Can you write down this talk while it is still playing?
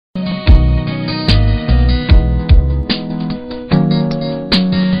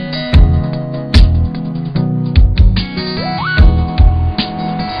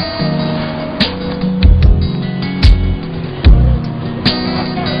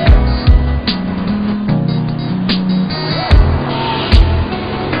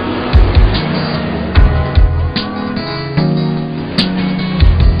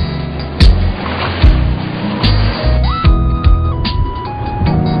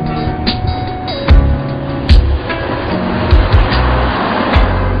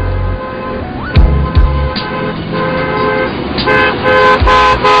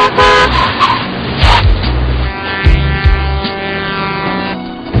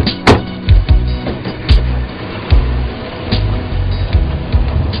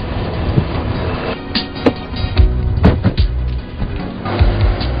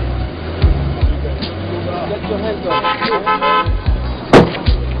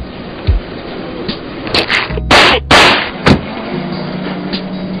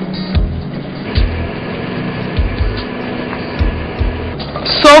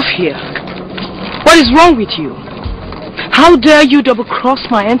here. What is wrong with you? How dare you double-cross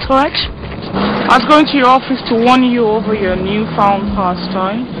my entourage? I was going to your office to warn you over your newfound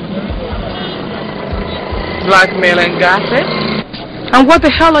pastime. Blackmail and gossip. And what the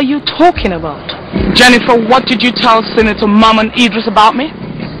hell are you talking about? Jennifer, what did you tell Senator Maman Idris about me?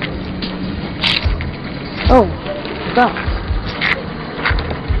 Oh, that.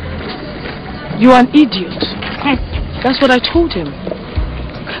 You're an idiot. That's what I told him.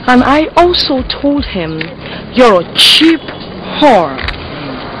 And I also told him you're a cheap whore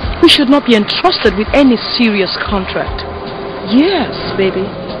who should not be entrusted with any serious contract. Yes, baby.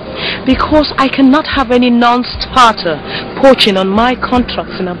 Because I cannot have any non-starter poaching on my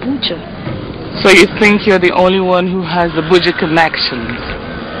contracts in Abuja. So you think you're the only one who has the Abuja connections?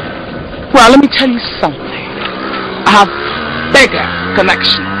 Well, let me tell you something. I have bigger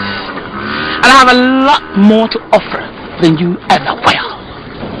connections. And I have a lot more to offer than you ever will.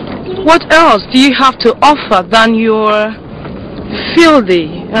 What else do you have to offer than your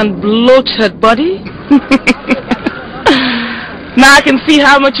filthy and bloated body? Now I can see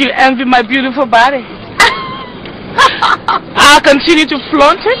how much you envy my beautiful body. I'll continue to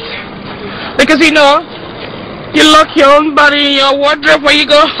flaunt it. Because you know, you lock your own body in your wardrobe when you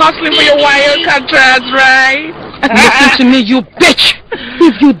go hustling for your wire contracts, right? Listen to me, you bitch!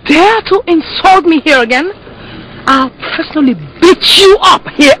 If you dare to insult me here again, I'll personally beat you up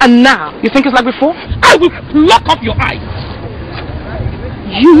here and now. You think it's like before? I will lock up your eyes.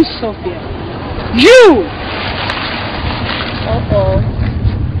 You, Sophia. You!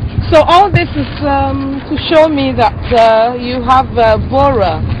 So all this is to show me that you have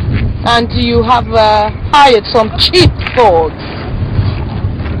Bora and you have hired some cheap folks.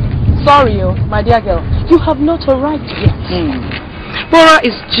 Sorry, my dear girl, you have not arrived yet. Bora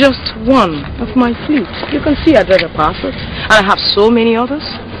is just one of my fleet. You can see I drive a passport, and I have so many others.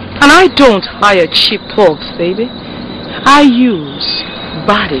 And I don't hire cheap folks, baby. I use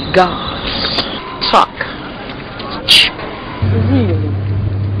bodyguards. Talk. Cheap. Really?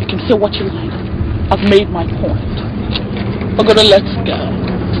 You can say what you like. I've made my point. We're gonna let's go.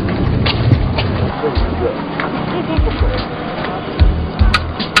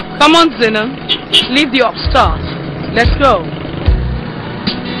 Come on, Zena. Leave the upstart. Let's go.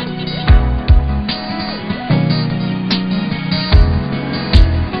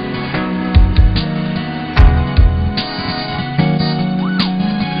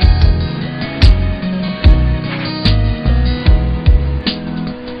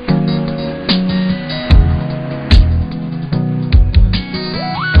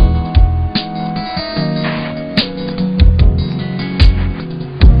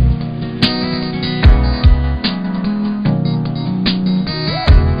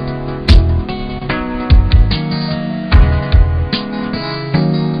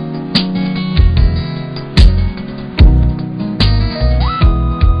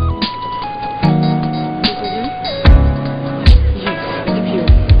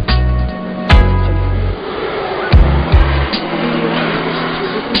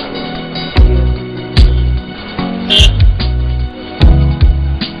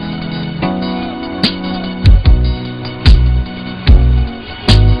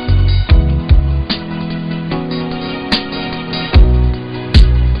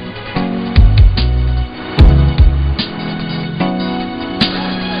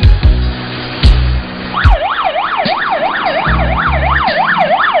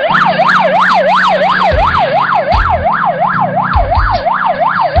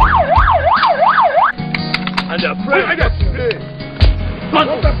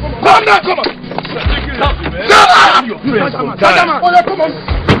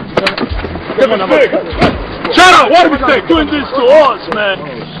 Shut up! What are we doing this to us, man?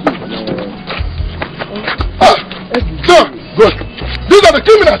 Sir, good. These are the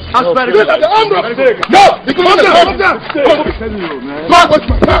criminals. These are the armed robbers. No, the criminals. Come down. Come what's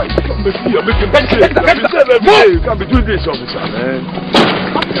my time? You're making mistakes. You can't be doing this, officer, man.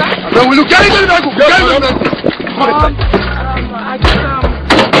 Then will you carry them down?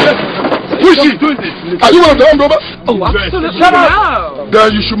 Who is she? Are you one of the armed robbers? Oh, absolutely. Shut up.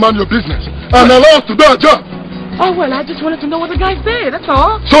 Then you should mind your business and allow us to do our job. Oh, well, I just wanted to know what the guy said, that's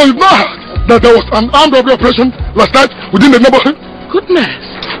all. So you've not heard that there was an armed robbery operation last night within the neighborhood? Goodness.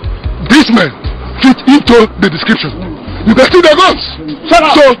 These men fit into the description. You can see their guns. Shut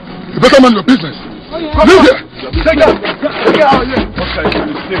up. So you better mind your business. Oh, yeah. Leave here. Take out. Get out of here.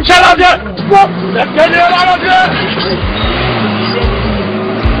 Okay. Shut up there. Let's get the hell out of here.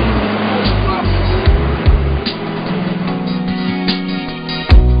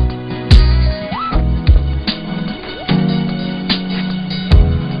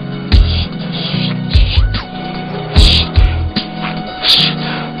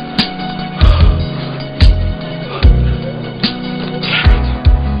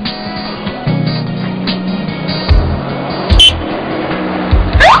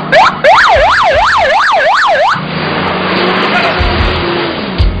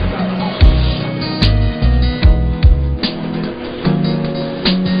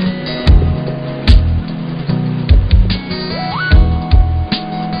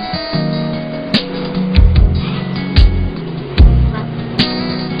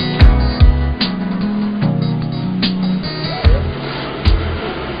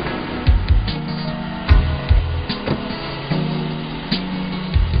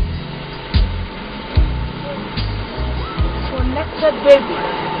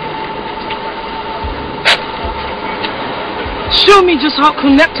 Show me just how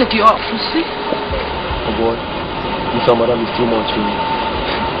connected you are, you see? Oh boy, this madam is too much for me.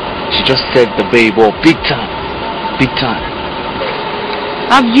 She just said the babe all big time. Big time.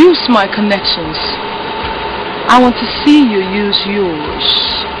 I've used my connections. I want to see you use yours.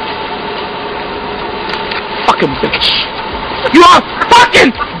 Fucking bitch. You are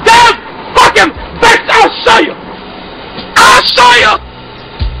fucking damn fucking bitch! I'll show you! I'll show you!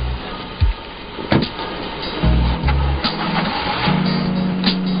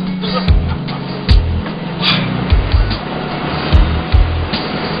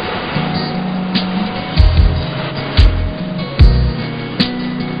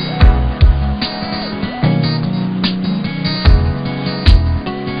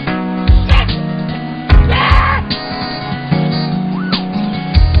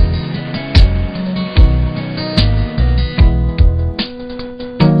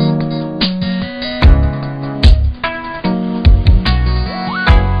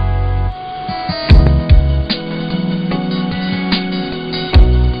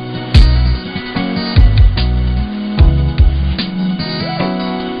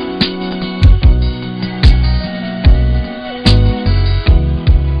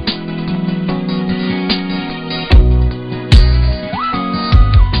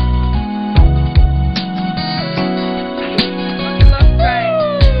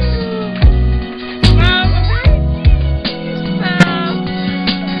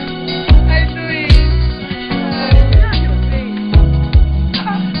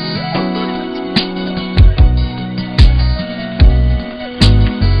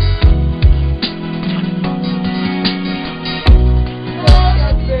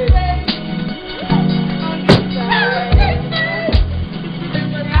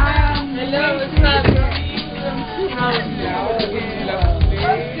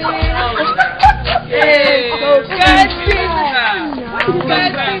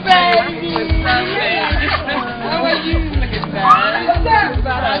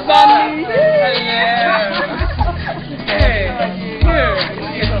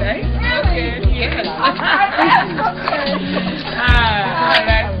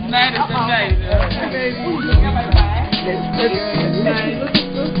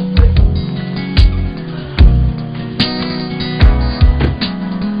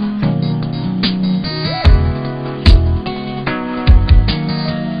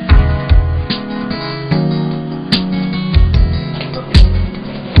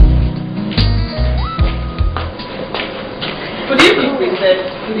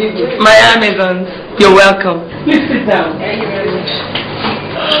 My Amazons, you're welcome. Please sit down. Thank you very much.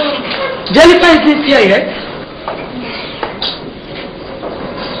 Jennifer isn't here yet.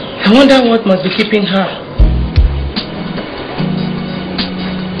 I wonder what must be keeping her.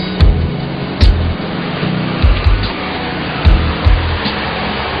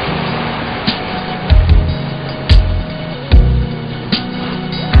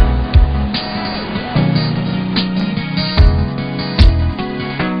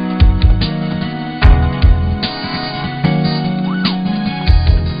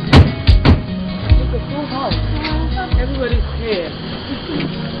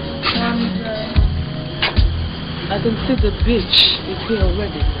 The beach is here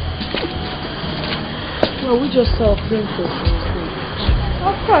already. Well, we just saw Princess.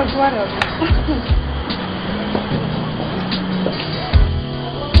 Of course, what else?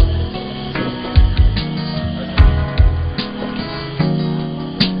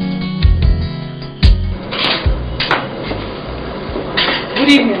 Good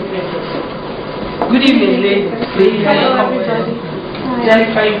evening, Princess. Good evening, ladies. Hello, everybody.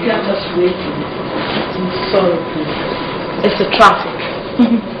 Jennifer, you kept us waiting. I'm sorry, Princess. It's the traffic.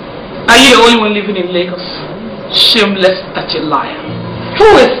 Are you the only one living in Lagos? Shameless dirty liar. Who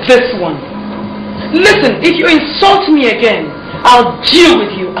is this one? Listen, if you insult me again, I'll deal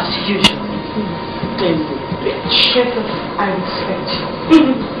with you as usual. Damn you, bitch. I respect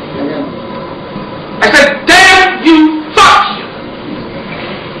you. I said, damn you, fuck you.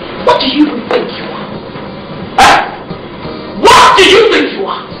 What do you think you are? Huh? What do you think you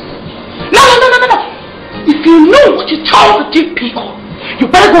are? No. If you know what you told the deep people, you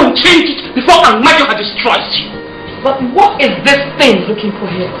better go and change it before Amadio destroys you. But what is this thing looking for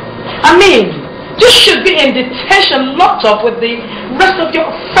here? I mean, you should be in detention locked up with the rest of your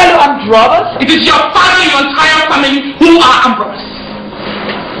fellow armed robbers. It is your father and your entire family who are armed robbers.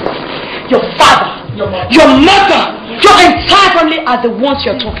 Your father, your mother, your entire family are the ones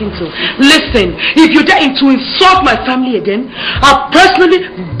you're talking to. Listen, if you dare to insult my family again, I'll personally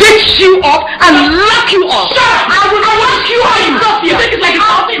beat you up and lock you up. Shut up! I will lock you up. You think it's like it's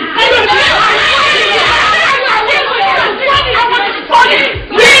something?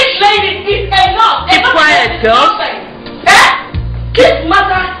 girls. This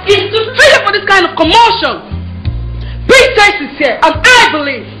matter is to trigger for this kind of commotion. Princess is here, and I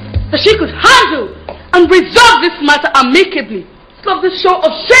believe that she could handle and resolve this matter amicably. Stop this show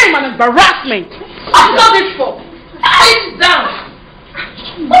of shame and embarrassment. I've done this for. Sit down.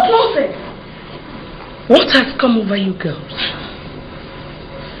 What nonsense? What has come over you girls?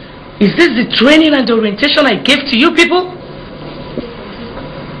 Is this the training and the orientation I gave to you people?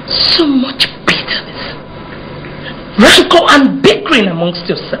 So much bitterness, rancor and bickering amongst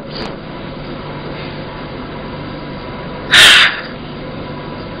yourselves.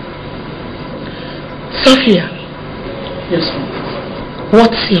 Sophia. Yes, ma'am.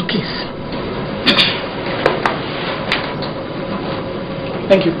 What's your case?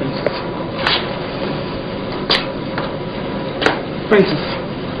 Thank you, Princess. Princess,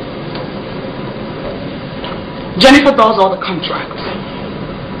 Jennifer does all the contracts,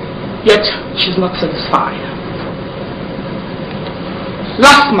 yet she's not satisfied.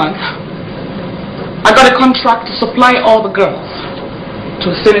 Last month, I got a contract to supply all the girls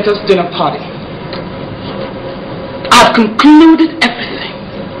to a senator's dinner party. I've concluded everything,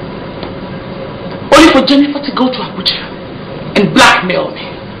 only for Jennifer to go to Abuja and blackmail me.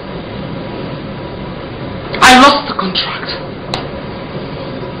 I lost the contract.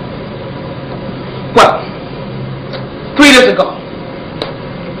 Well, 3 days ago,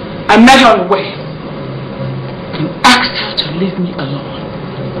 I met her on the way and asked her to leave me alone.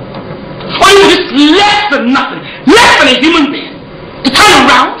 Only for this less than nothing, less than a human being, to turn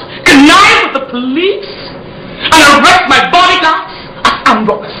around, connive with the police, and arrest my bodyguards as armed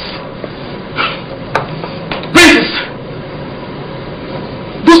robbers. Princess,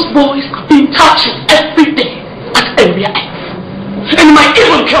 those boys are being tortured every day at Area F, and might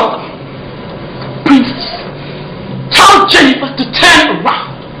even kill them. Princess, tell Jennifer to turn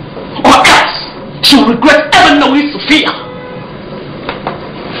around, or else she'll regret ever knowing Sophia.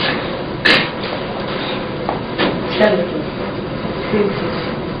 Jennifer, Princess,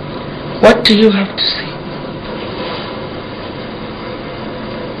 what do you have to say?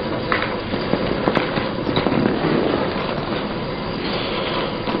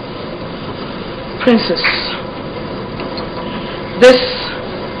 Princess, this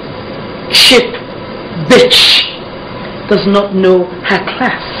cheap bitch does not know her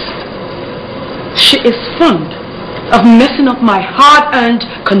class. She is fond of messing up my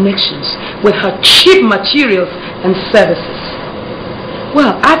hard-earned connections with her cheap materials and services.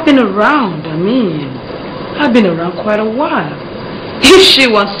 Well, I've been around, I've been around quite a while. If she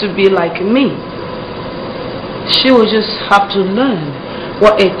wants to be like me, she will just have to learn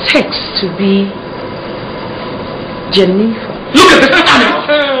what it takes to be Jennifer. Look at this animal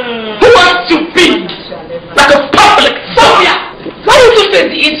who wants to be like a public Sophia. Why don't you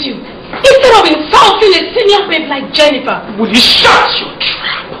face the issue instead of insulting a senior babe like Jennifer? Will you shut your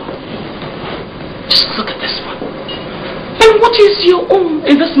trap? Just look at this one. And what is your own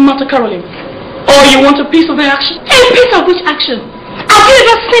in this matter, Caroline? Or you want a piece of the action? A piece of which action? Have you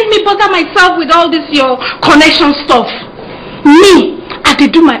ever seen me bother myself with all this your connection stuff? Me, I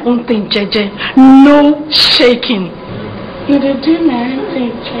did do my own thing, JJ. No shaking. You did do my own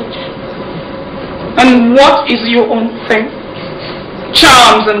thing, Jeje. And what is your own thing?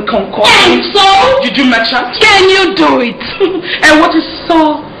 Charms and concord. And so? You do merchant? Can you do it? And what is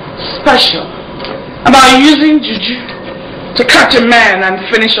so special about using juju to catch a man and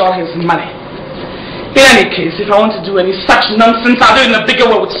finish all his money? In any case, if I want to do any such nonsense, I'll do it in a bigger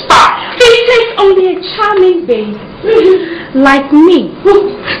way with style. It takes only a charming babe like me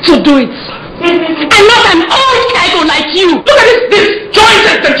to do it. And not an old ego like you. Look at this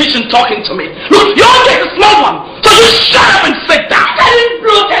jointed temptation talking to me. Look, you're just a small one, so you shut up and sit down. Telling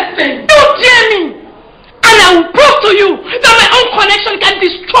bloated thing. You dare me. And I will prove to you that my own connection can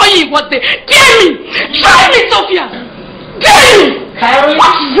destroy you what they dare me. Try me, Sophia. Dare me.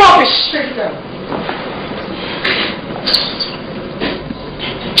 What rubbish.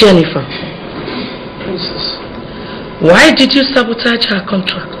 Jennifer, Princess, why did you sabotage her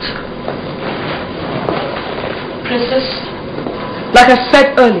contract? Princess, like I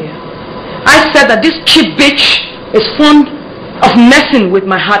said earlier, I said that this cheap bitch is fond of messing with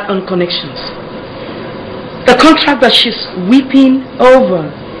my hard-earned connections. The contract that she's weeping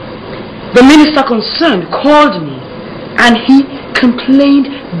over, the minister concerned called me and he complained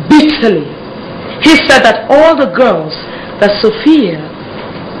bitterly. He said that all the girls that Sophia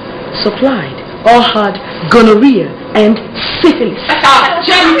supplied all had gonorrhea and syphilis.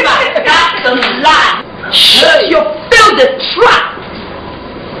 Jennifer, that's a lie. Shut your filthy trap!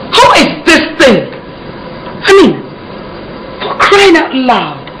 Who is this thing? For crying out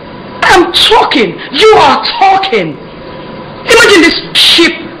loud, I'm talking. You are talking. Imagine this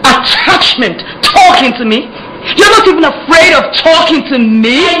cheap attachment talking to me. You're not even afraid of talking to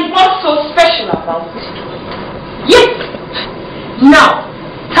me. And what's so special about it? Yes. Now,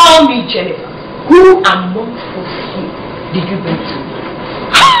 tell me, Jennifer, who amongst us did you bring to me?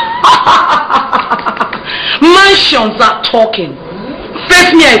 Mansions are talking.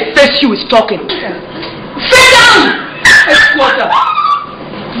 Face me, I face you is talking. Sit down! Esquire.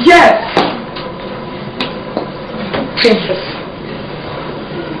 Yes. Princess.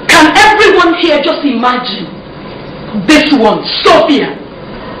 Can everyone here just imagine this one, Sophia,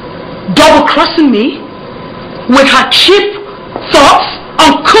 double-crossing me with her cheap thoughts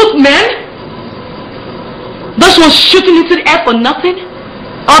on cook men? This one's shooting into the air for nothing?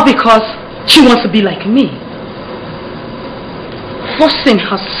 All because she wants to be like me. Forcing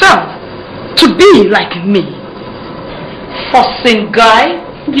herself to be like me. Forcing guy?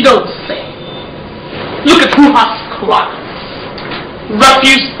 You don't say. Look at who has class.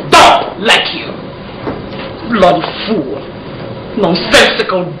 Refuse dog like you. Bloody fool.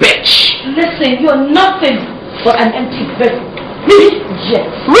 Nonsensical bitch. Listen, you're nothing but an empty vessel. Me? Yes.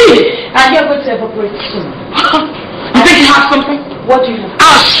 Really? And you're going to evaporate soon. You think you have something? What do you have?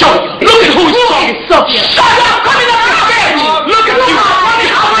 I'll show you. Look at who's talking. Sophia. Shut up! Coming up again! Look at you! I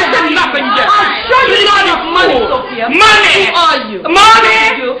haven't said nothing yet. You don't have money, Sophia. Money! Who are you?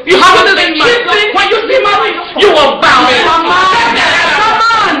 Money! You haven't said money. When you see money, you will bow it. Come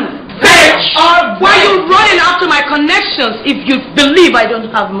on! Bitch! Why are you running after my connections if you believe I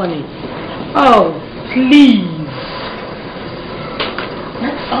don't have money? Oh, please.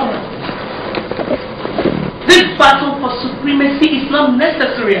 That's all right. This battle for supremacy is not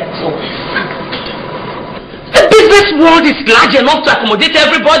necessary at all. The business world is large enough to accommodate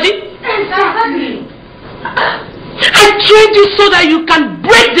everybody. Exactly. I trained you so that you can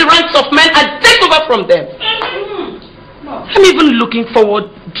break the ranks of men and take over from them. I'm even looking forward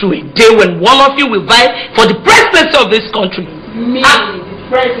to a day when one of you will vie for the presidency of this country. Me,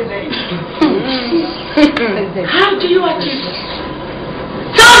 the president. How do you achieve that?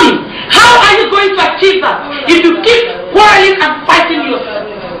 Tell me, how are you going to achieve that if you keep quarreling and fighting yourself?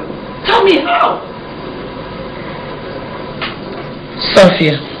 Tell me how.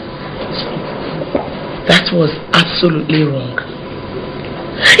 Sophia, that was absolutely wrong.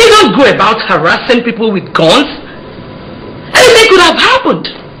 You don't go about harassing people with guns. Anything could have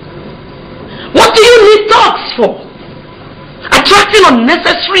happened. What do you need dogs for? Attracting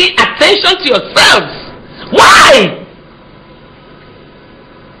unnecessary attention to yourselves. Why?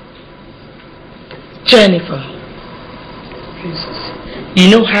 Jennifer, you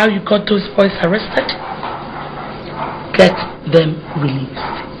know how you got those boys arrested? Get them released.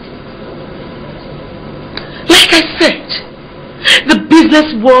 Like I said, the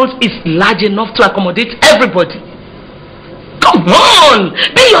business world is large enough to accommodate everybody. Come on,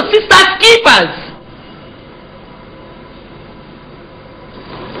 be your sister's keepers.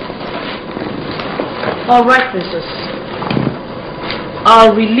 All right, princess.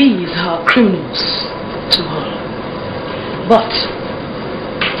 I'll release her criminals to her. But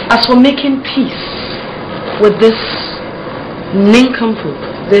as for making peace with this nincompoop,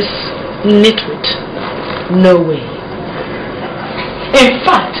 this nitwit, no way. In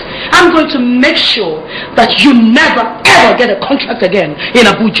fact, I'm going to make sure that you never ever get a contract again in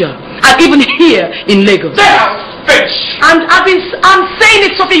Abuja and even here in Lagos. Fish! And I'm saying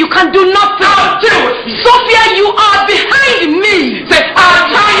it, Sophia, you can do nothing. I'll do it. Sophia, you are behind me. Say, I'll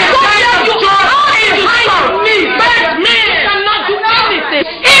tell you. Sophia, you are behind me. Me. You cannot do anything.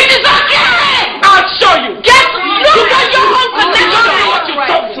 It is okay. I'll show you. Look at your own connection. What you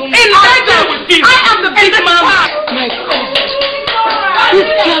talk to me. In Lagos, I am the big man. My God, these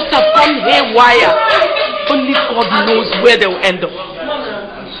girls have gone haywire. Only God knows where they will end up.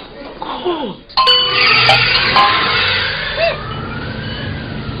 God.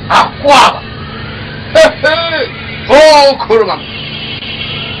 Aqua! Oh, Kuruma!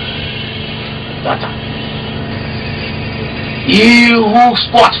 Daughter, he who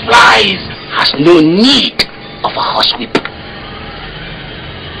spots flies has no need of a horsewhip.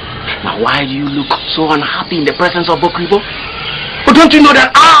 Now, why do you look so unhappy in the presence of Bokribo? But don't you know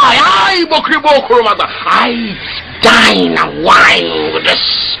that I, Bokribo Kurumata, I dine and wine with the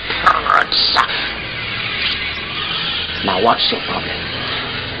spirits? Now, what's your problem?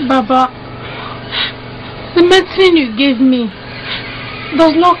 Baba, the medicine you gave me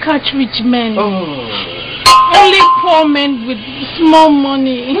does not catch rich men. Only poor men with small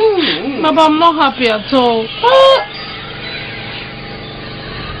money. Baba, I'm not happy at all.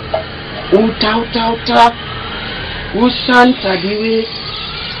 Uta, Usanta diwe,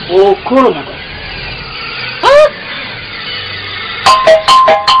 Oh, Koromada.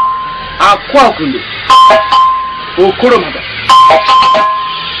 Akwakundu. Oh, Koromada.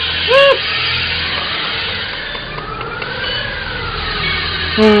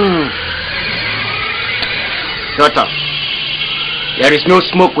 Daughter, there is no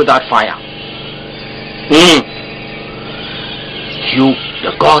smoke without fire. You,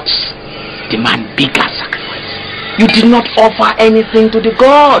 the gods, demand bigger sacrifice. You did not offer anything to the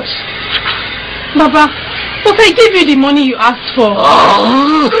gods. Baba, but I gave you the money you asked for.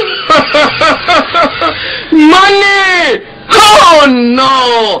 Oh. Money! Oh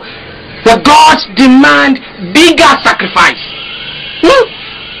no! The gods demand bigger sacrifice.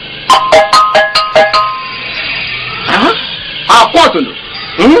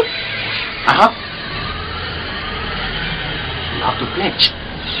 You have to pledge.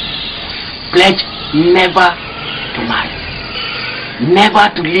 Pledge never to marry. Never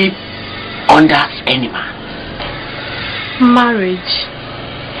to live under any man. Marriage.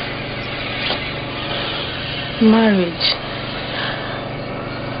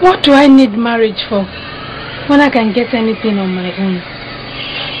 What do I need marriage for when I can get anything on my own?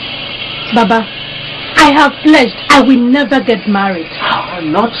 Baba, I have pledged I will never get married. Oh,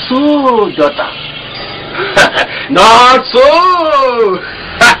 not so, daughter. Not so.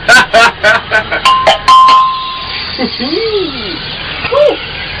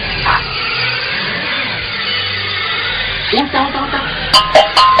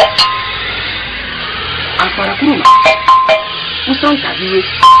 Para kuruma. Usang tabiwe.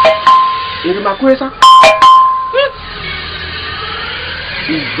 Irima kwesa.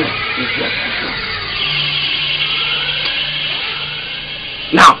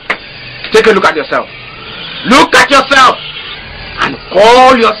 Now, take a look at yourself. Look at yourself and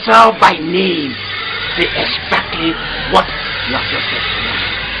call yourself by name. Say exactly what you have just said.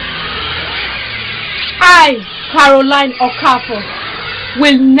 I, Caroline Okafor,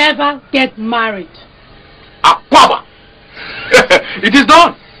 will never get married. Akwaba! It is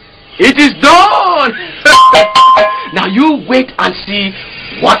done! It is done! Now you wait and see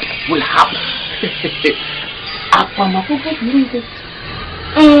what will happen.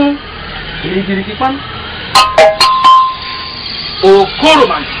 Oh,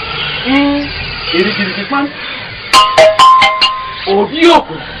 Koroman! Oh,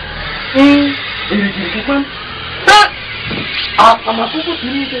 Bioko!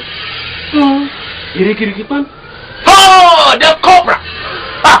 Oh, the cobra!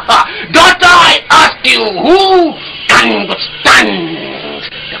 Daughter, I ask you, who can withstand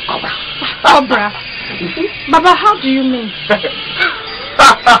the cobra? Cobra? Baba, how do you mean?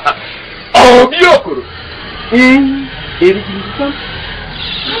 Oh, Biokuru!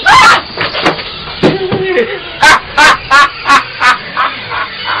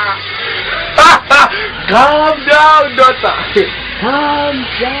 Calm down, daughter. Calm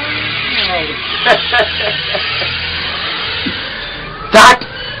down. That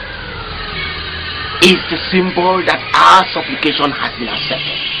is the symbol that our supplication has been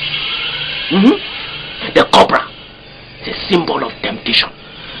accepted. The cobra is a symbol of temptation,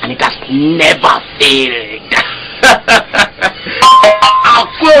 and it has never failed.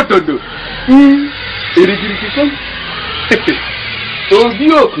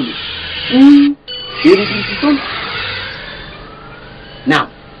 Now,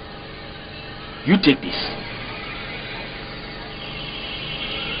 you take this.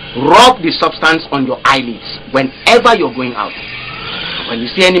 Rub the substance on your eyelids whenever you're going out. When you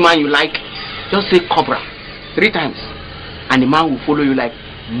see any man you like, just say cobra 3 times, and the man will follow you like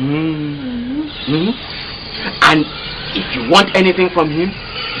And if you want anything from him,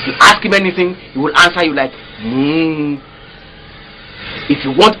 if you ask him anything, he will answer you like If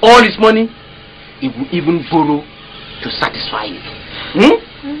you want all his money, he will even borrow to satisfy you.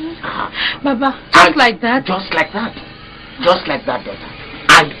 Baba, just like that? Just like that. Just like that, daughter.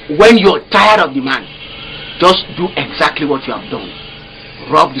 And when you're tired of the man, just do exactly what you have done.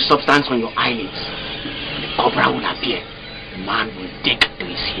 Rub the substance on your eyelids. The cobra will appear. The man will dig to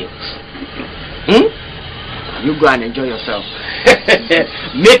his heels. You go and enjoy yourself.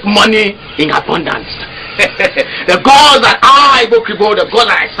 Make money in abundance. The gods that I, Bokribo, the gods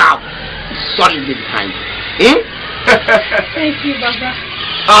that I serve, is solidly behind you. Thank you, Baba.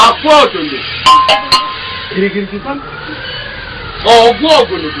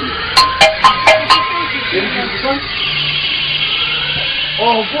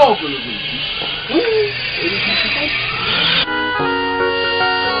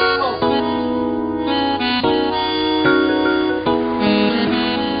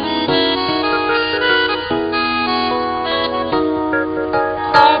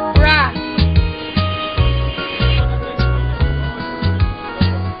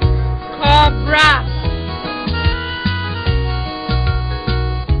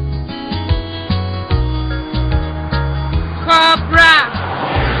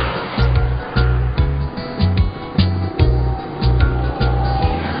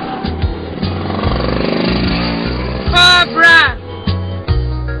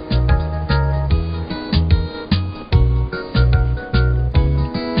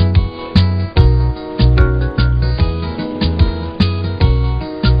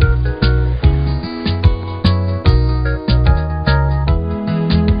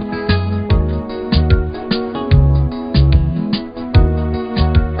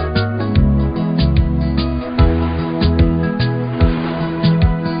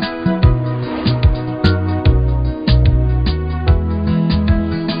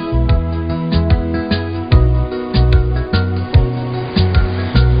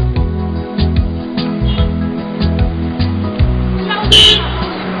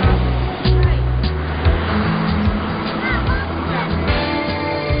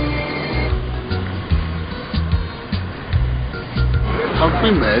 We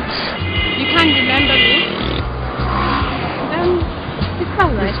met. You can't remember me? Then it's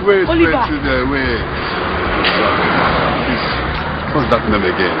alright. Wait, Oliver. wait. What's that name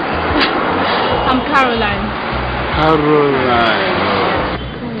again? I'm Caroline.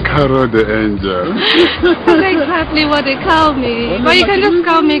 Carol the angel. That's exactly what they call me. But you can just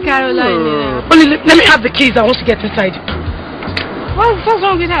call me Caroline. Yeah. Only let me have the keys. I want to get inside. What's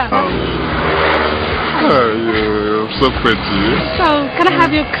wrong with that? You're so pretty. So, can I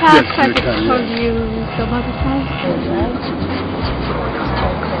have your card Yes, so I you can can, call yes. you some other time?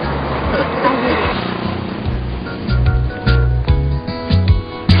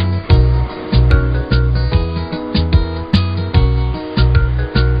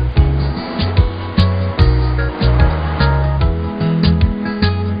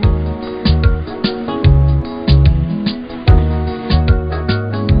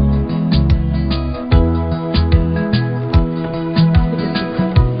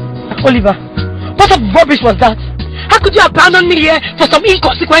 Oliver, what sort of rubbish was that? How could you abandon me here for some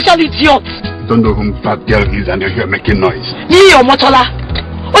inconsequential idiot? Don't know whom that girl is and you're here making noise. Me or Motola?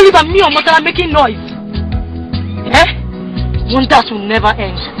 Oliver, me or Motola making noise? Eh? Wonders will never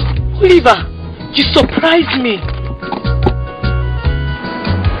end. Oliver, you surprised me.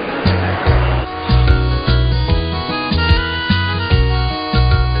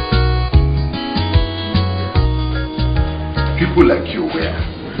 People like you were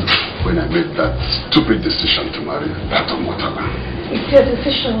when I made that stupid decision to marry that Motola. It's your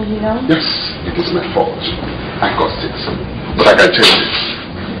decision, you know. Yes, it is my fault. I caused it. But I can change it.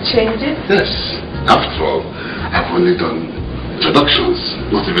 Change it? Yes. After all, I've only done introductions,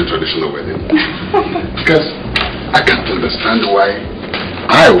 not even traditional wedding. Because I can't understand why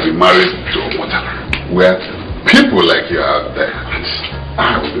I will be married to Motola, where people like you are out there, and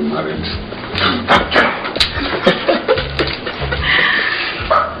I will be married to that girl.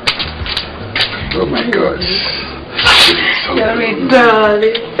 Oh my God. You're a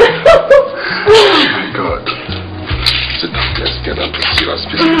darling. Oh my God. So let's get on to serious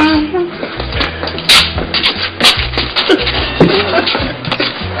business.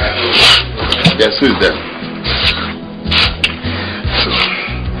 Yes, who's there?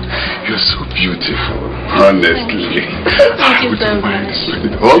 You're so beautiful. Honestly. Thank you so much.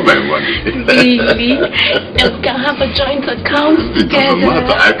 Spending all my money. Really? And we can have a joint account It doesn't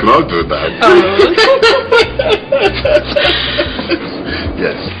matter. I cannot do that.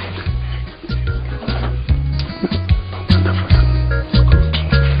 Yes.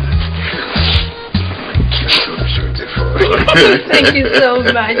 You're so beautiful. Thank you so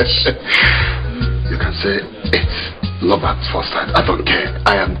much. You can say it's love at first sight. I don't care.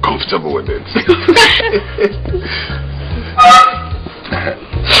 I am comfortable with it.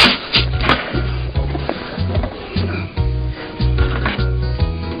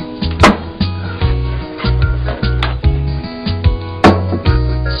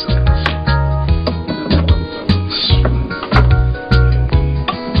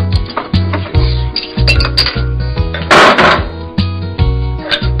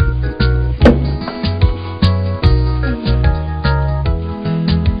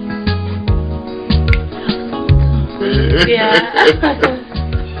 Yeah,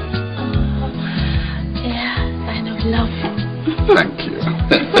 kind of love. Thank you.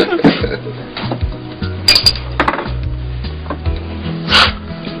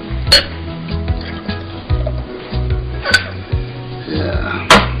 Yeah.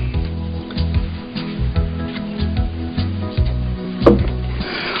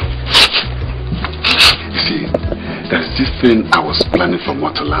 You see, there's this thing I was planning for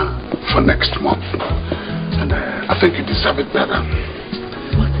Motola for next month. And I think you deserve it better.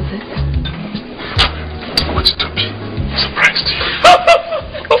 What is it? I want it to be a surprise to you.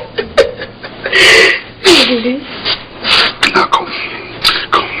 Really? Now come.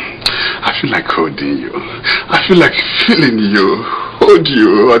 I feel like holding you. I feel like feeling you. Hold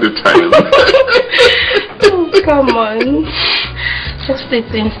you all the time. Oh, come on. Just take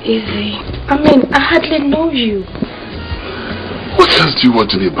things easy. I mean, I hardly know you. What else do you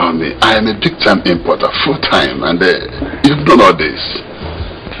want to know about me? I am a big-time importer, full-time, and you've done all this.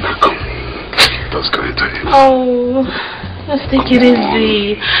 Now come, let's go into it. Oh, just take it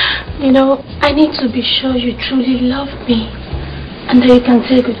easy. You know, I need to be sure you truly love me and that you can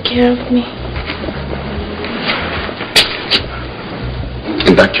take good care of me.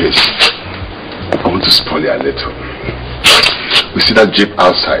 In that case, I want to spoil you a little. We see that jeep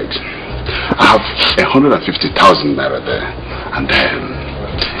outside. I have 150,000 naira there. And then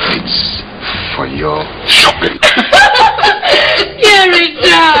it's for your shopping. You're a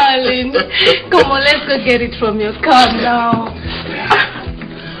darling. Come on, let's go get it from your car now.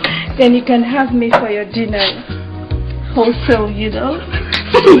 Then you can have me for your dinner. Also, you know.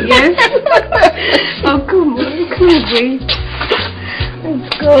 Yes. Oh, come on, babe.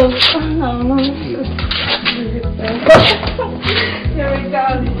 Let's go. Here we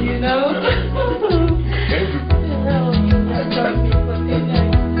go, you know.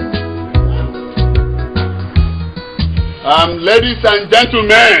 Ladies and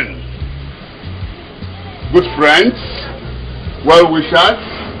gentlemen, good friends, well-wishers,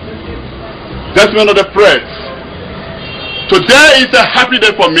 gentlemen of the press, today is a happy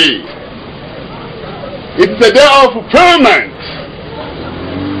day for me. It's a day of fulfillment,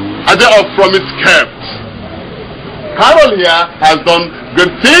 a day of promise kept. Carol here has done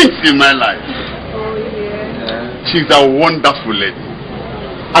good things in my life. Oh, yeah. She's a wonderful lady,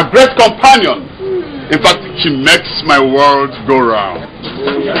 a great companion. In fact, she makes my world go round.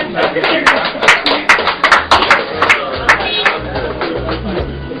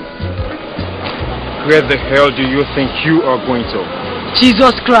 Where the hell do you think you are going to?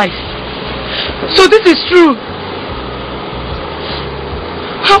 Jesus Christ. So this is true.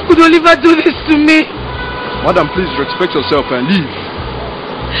 How could Oliver do this to me? Madam, please respect yourself and leave.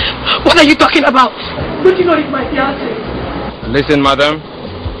 What are you talking about? Don't you know it's my fiancé? Listen, madam.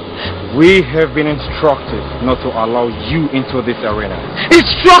 We have been instructed not to allow you into this arena.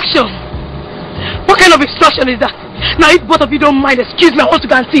 Instruction? What kind of instruction is that? Now if both of you don't mind, excuse me, I want to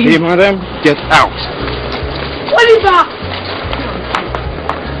go and see him. Hey, madam, get out. Oliver!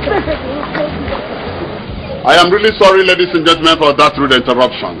 I am really sorry, ladies and gentlemen, for that rude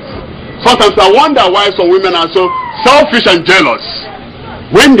interruption. Sometimes I wonder why some women are so selfish and jealous.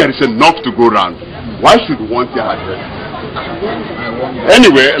 When there is enough to go around, why should one tear her dress?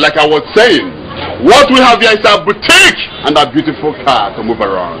 Anyway, like I was saying, what we have here is a boutique and a beautiful car to move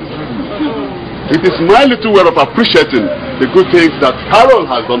around. It is my little way of appreciating the good things that Carol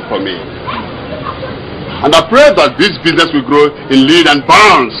has done for me. And I pray that this business will grow in lead and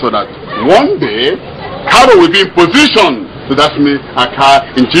bounds so that one day Carol will be in position to dash me a car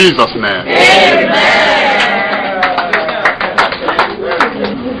in Jesus' name. Amen.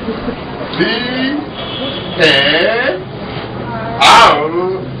 C-A-R-O-L.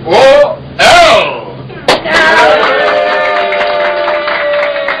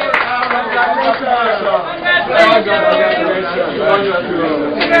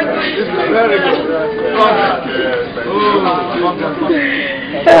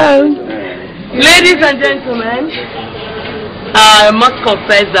 Ladies and gentlemen, I must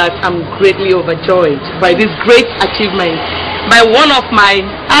confess that I'm greatly overjoyed by this great achievement by one of my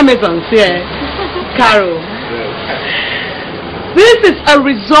Amazons here, Carol. This is a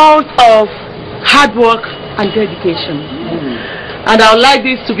result of hard work and dedication. And I would like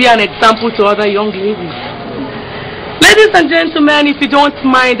this to be an example to other young ladies. Ladies and gentlemen, if you don't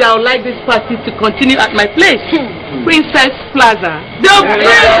mind, I would like this party to continue at my place, Princess Plaza.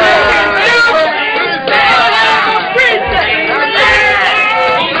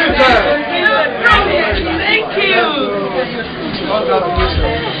 Thank you.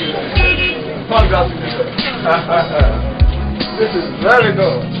 This is very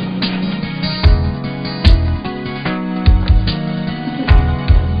good.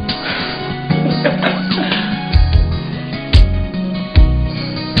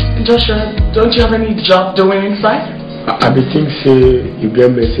 Joshua, don't you have any job doing inside? I be think say you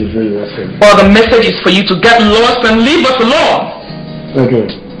get message when you want to. Well, the message is for you to get lost and leave us alone. Okay.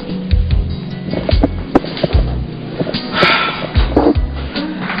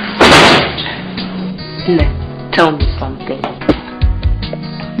 Tell me something.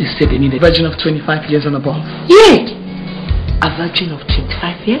 They said they need a virgin of 25 years and above. Yeah. A virgin of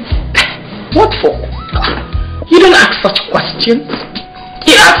 25 years? What for? You don't ask such questions.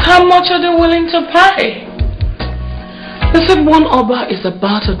 You ask how much are they willing to pay. They said one Oba is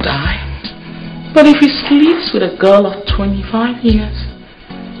about to die, but if he sleeps with a girl of 25 years,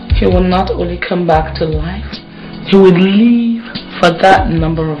 he will not only come back to life, he will live for that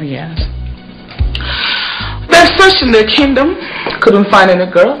number of years. They searched in their kingdom, couldn't find any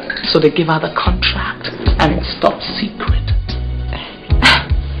girl, so they gave her the contract and it's top secret.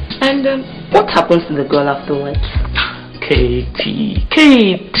 And what happens to the girl afterwards? Katie,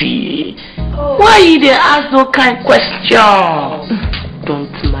 why you they ask no kind of questions?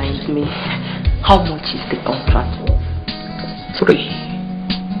 Don't mind me. How much is the contract? 3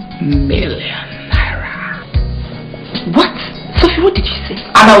 million naira. What? Sophie, what did you say?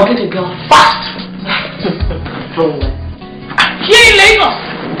 And I'll get a girl fast. From where? Here in Lagos.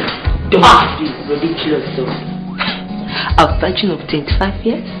 Don't be ridiculous, Sophie. A virgin of 25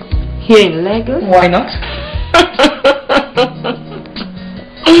 years? Here in Lagos? Why not?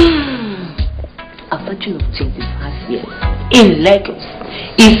 in Lagos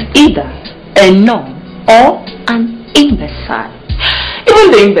is either a norm or an imbecile.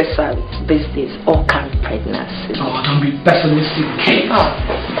 Even the imbeciles these days all carry pregnancy. Oh, don't be pessimistic, Kate. Oh.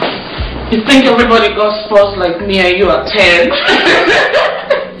 You think everybody got sports like me and you are 10?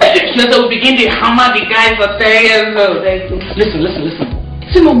 So they'll begin to hammer the guys for 10 years old. Listen.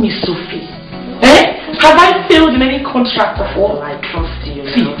 Is it not Miss Sophie? Have I failed in any contract before? I trust you.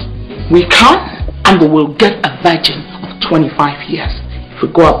 See, we come and we will get a virgin of 25 years if we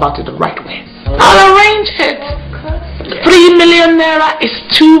go about it the right way. I'll arrange it. 3 million naira is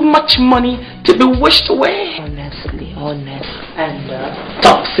too much money to be wished away. Honestly. And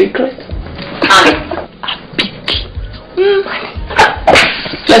top secret. And a big money.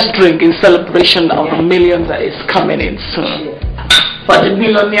 Let's drink in celebration of the million that is coming in soon. For the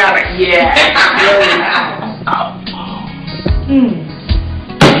millionaire. yeah.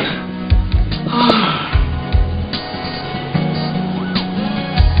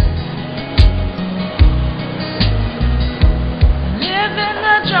 Live in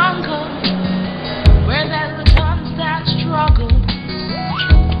the jungle where there's a constant struggle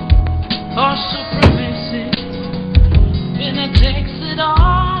for supremacy. And it takes it all.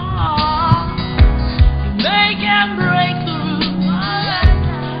 You make and break the rules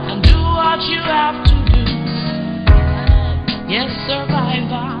and do what you have to do. Yes,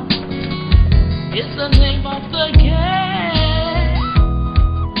 survivor is the name of the game.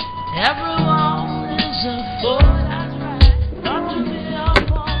 Everyone is a fool. That's right. Not to be a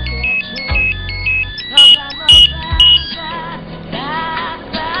fool. 'Cause I'm a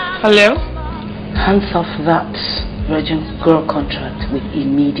bad. Hello? Hands off that virgin girl contract with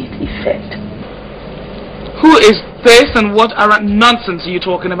immediate effect. Who is this and what arrant nonsense are you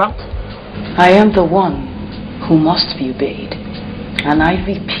talking about? I am the one who must be obeyed. And I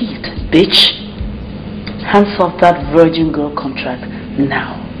repeat, bitch, hands off that virgin girl contract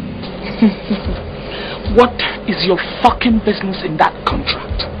now. What is your fucking business in that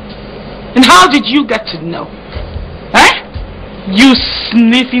contract? And how did you get to know? You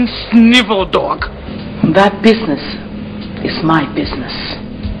sniffing snivel dog. That business is my business.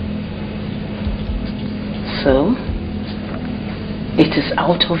 So, it is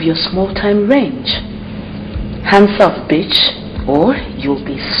out of your small time range. Hands off, bitch, or you'll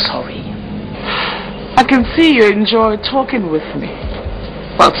be sorry. I can see you enjoy talking with me.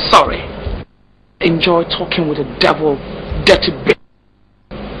 Well, sorry. Enjoy talking with a devil, dirty bitch.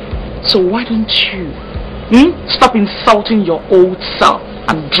 So why don't you stop insulting your old self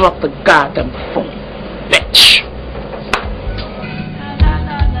and drop the goddamn phone, bitch.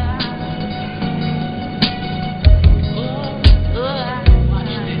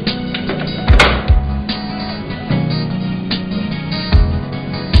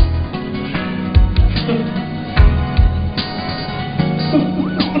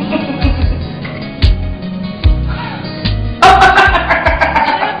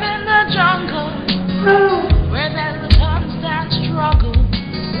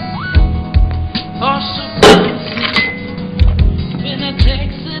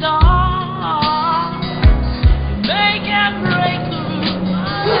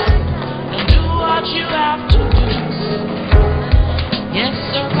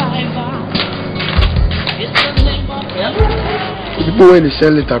 When the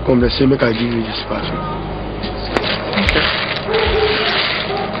sell letter come, they say make I give you this password.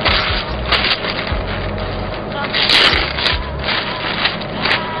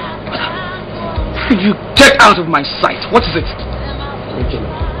 You get out of my sight. What is it? Okay.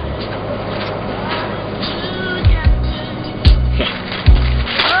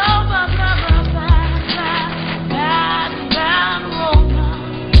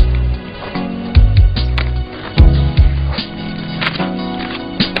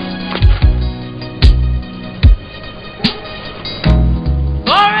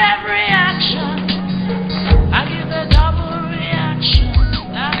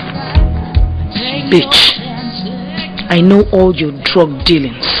 Bitch, I know all your drug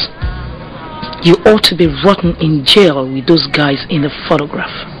dealings. You ought to be rotten in jail with those guys in the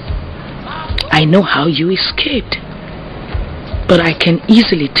photograph. I know how you escaped, but I can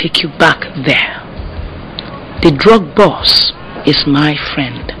easily take you back there. The drug boss is my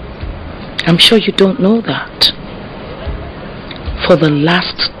friend. I'm sure you don't know that. For the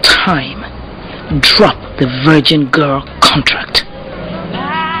last time, drop the virgin girl contract.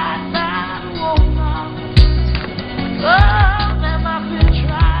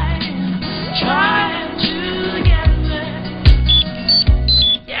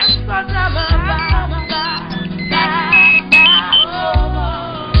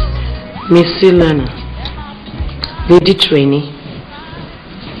 Miss Elena, Lady Trainee,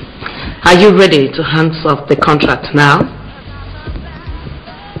 are you ready to hand off the contract now?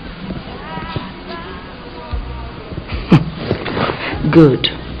 Good.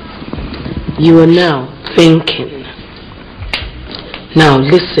 You are now thinking. Now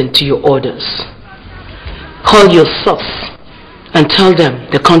listen to your orders. Call your source and tell them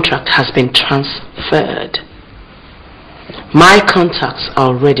the contract has been transferred. My contacts are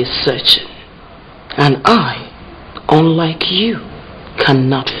already searching, and I, unlike you,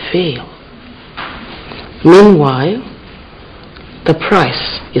 cannot fail. Meanwhile, the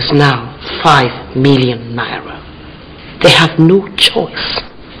price is now 5 million naira. They have no choice,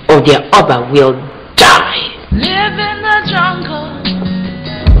 or their other will die. Live in the jungle,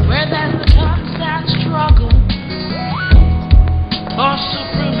 where there's a constant struggle for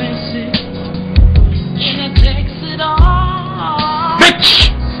supremacy, and it takes it all. Bitch!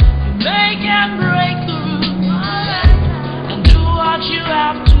 You make and break through, and do what you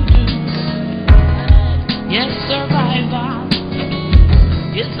have to do. Yes, survivor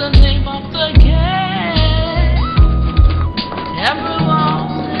is the name of the game.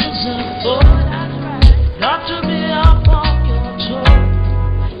 Everyone is a fool. Got to be up on your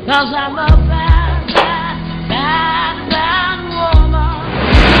toes, 'cause I'm a bad, bad, bad, bad woman.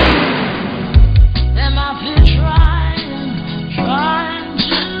 Them I feel trying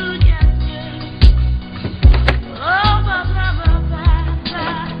to get you. Oh, but I'm a bad,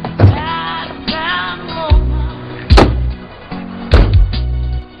 bad, bad, bad woman.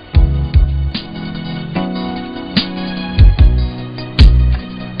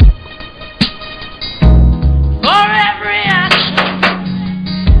 For every action,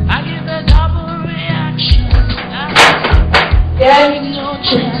 I give a double reaction. Take no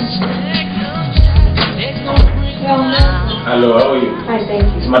chance, take no chance, take no risk. Hello, how are you? Hi, thank you.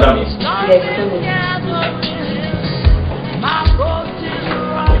 It's Madam Yes. My boat is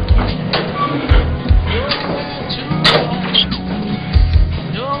rocking.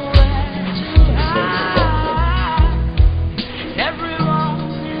 Nowhere to hide. Everyone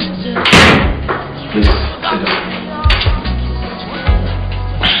is a Please, sit down.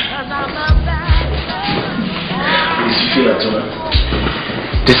 Please feel at home.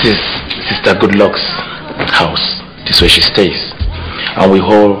 This is Sister Goodluck's house. This is where she stays. And we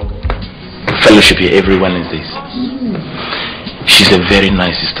hold fellowship here every Wednesdays. She's a very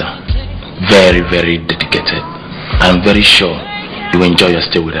nice sister. Very, very dedicated. I'm very sure you will enjoy your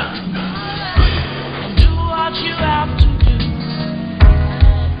stay with her. do what you have to do.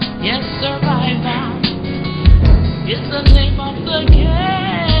 Yes, survivor is the name of the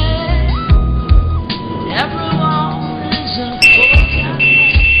game. Everyone is a fool.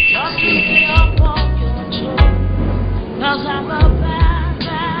 Just keep up on your toes, 'cause I'm a bad,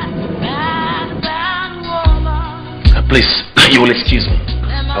 bad, bad, bad woman. Please, you will excuse me.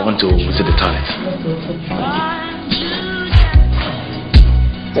 I want to visit the toilet. Trying to get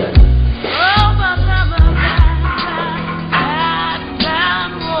you. Oh, but I'm a bad, bad,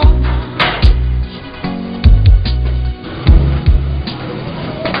 bad woman.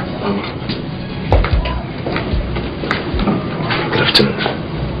 Good afternoon.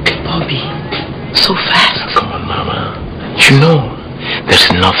 Bobby, so fast. Come on, Mama. You know,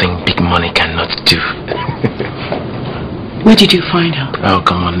 there's nothing big money cannot do. Where did you find her? Oh,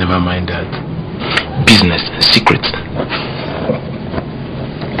 come on, never mind that. Business, secret.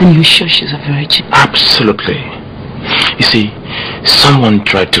 And you're sure she's a virgin? Absolutely. You see, someone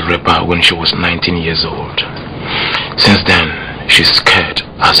tried to rape her when she was 19 years old. Since then, she's scared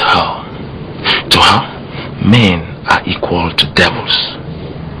as hell. To her, men are equal to devils.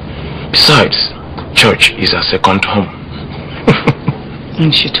 Besides, church is her second home.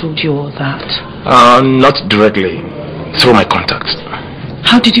 And she told you all that? Not directly, through my contacts.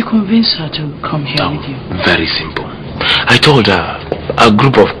 How did you convince her to come here with you? Very simple. I told her a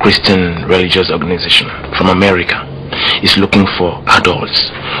group of Christian religious organization from America is looking for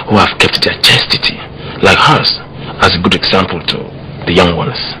adults who have kept their chastity, like hers, as a good example to the young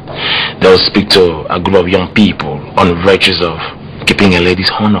ones. They'll speak to a group of young people on virtues of keeping a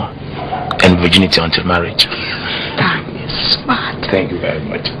lady's honor and virginity until marriage. That is smart. Thank you very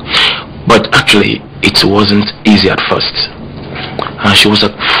much. But actually, it wasn't easy at first. And she was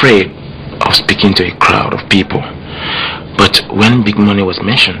afraid of speaking to a crowd of people. But when big money was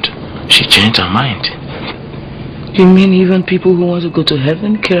mentioned, she changed her mind. You mean even people who want to go to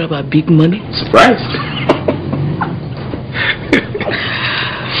heaven care about big money? Surprised?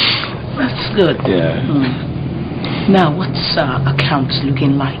 That's good. Yeah. Now, what's accounts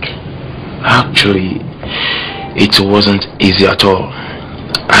looking like? Actually, it wasn't easy at all.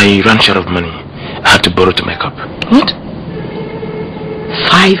 I ran short of money I had to borrow to make up. What?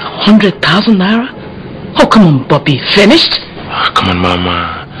 500,000 naira? Oh, come on, Bobby. Finished? Oh, come on,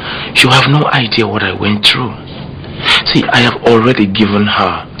 Mama. You have no idea what I went through. See, I have already given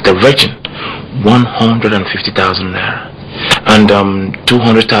her, the Virgin, 150,000 naira. And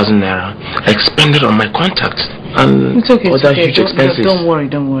 200,000 naira I expended on my contacts and it's okay, other huge expenses. Don't worry,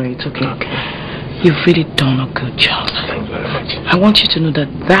 it's okay. You've really done a good job. Thank you very much. I want you to know that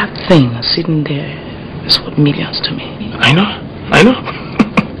that thing sitting there is worth millions to me. I know.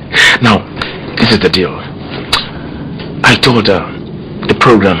 Now, this is the deal. I told her the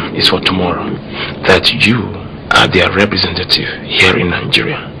program is for tomorrow, that you are their representative here in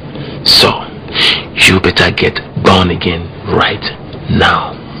Nigeria. So, you better get born again right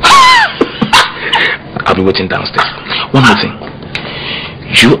now. I'll be waiting downstairs. One more thing.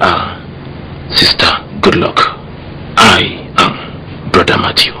 You are Sister Goodluck. I am Brother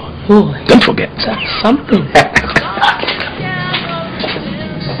Matthew. Oh, don't forget. That's something.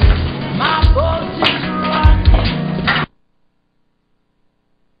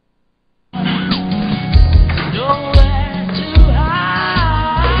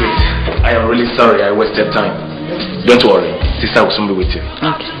 I am really sorry I wasted time. Don't worry. Sister will soon be with you.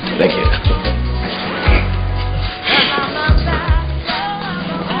 Okay. Thank you.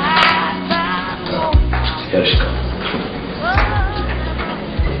 Here she comes.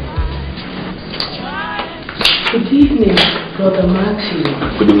 Good evening, Brother Matthew.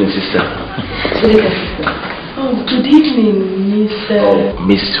 Good evening, sister. Oh, good evening, Miss... Oh,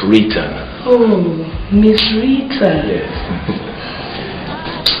 Miss Rita. Oh, Miss Rita. Yes.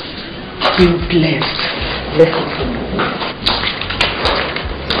 You're blessed. Listen to me.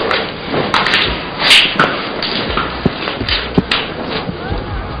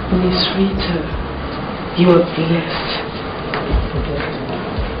 Miss Rita, you are blessed.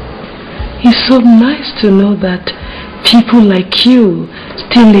 It's so nice to know that people like you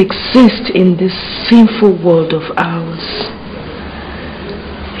still exist in this sinful world of ours.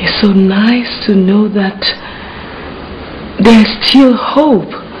 It's so nice to know that there's still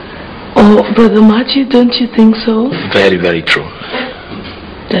hope. Oh, Brother Matthew, don't you think so? Very, very true.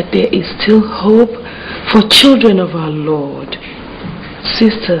 That there is still hope for children of our Lord.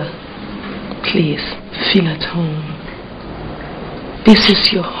 Sister, please feel at home. This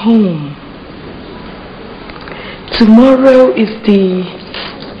is your home. Tomorrow is the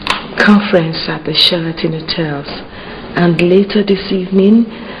conference at the Sheraton Hotels, and later this evening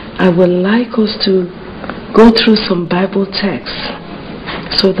I would like us to go through some Bible texts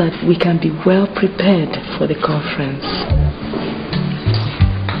so that we can be well prepared for the conference.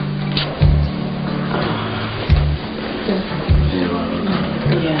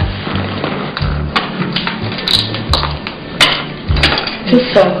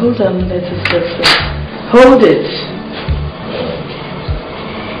 Sister, hold on, let us just hold it.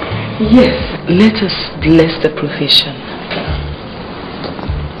 Yes, let us bless the provision.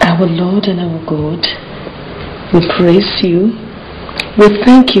 Our Lord and our God, we praise you. We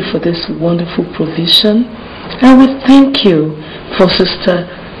thank you for this wonderful provision, and we thank you for Sister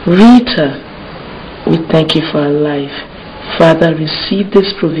Rita. We thank you for her life. Father, receive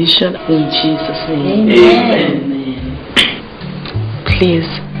this provision in Jesus' name. Amen. Please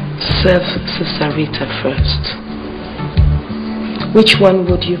serve Sister Rita first. Which one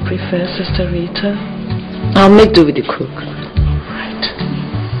would you prefer, Sister Rita? I'll make do with the cook. Right.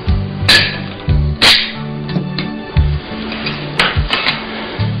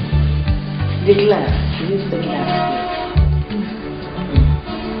 The glass. Use the glass.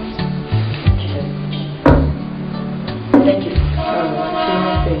 Thank you.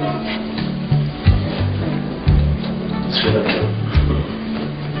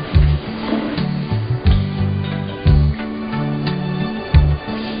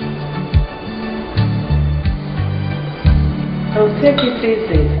 Oh, take it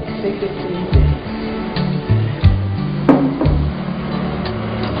easy. Take it easy.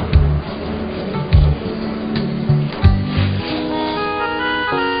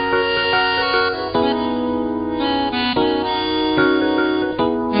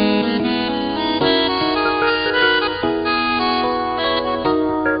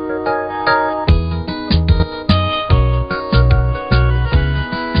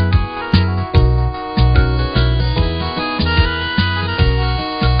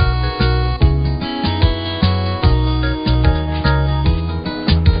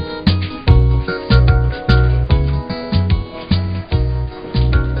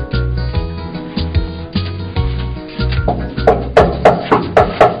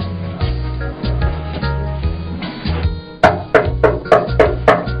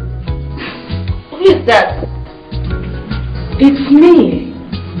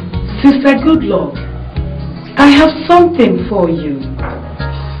 good Lord, I have something for you.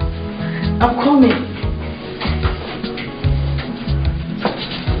 I'm coming.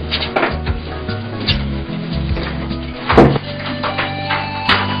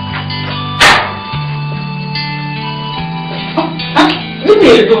 Leave me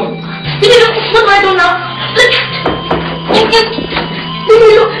alone. Leave me alone. What do I do now? Leave me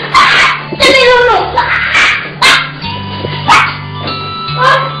alone. Leave me alone.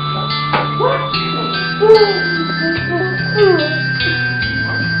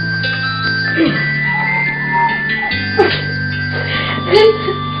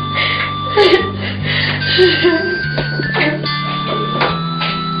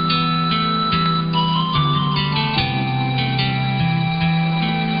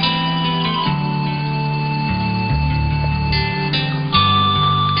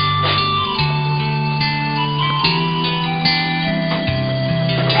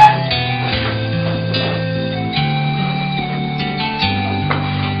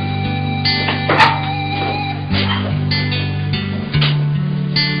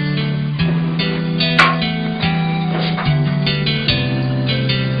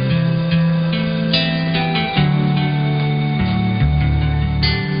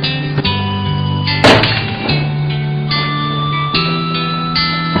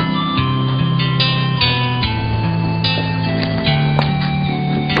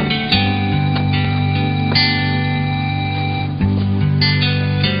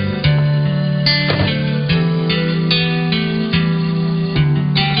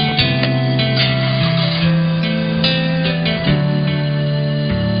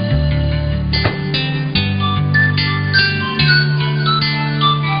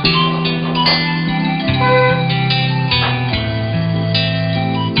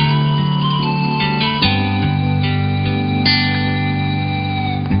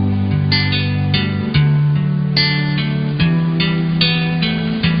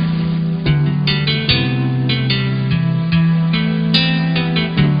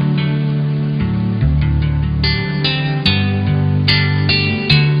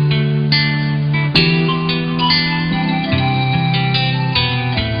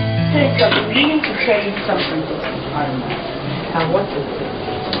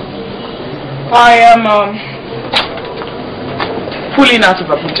 I am pulling out of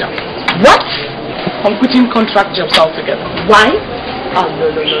Abuja. What? I'm quitting contract jobs altogether. Why? Oh, no.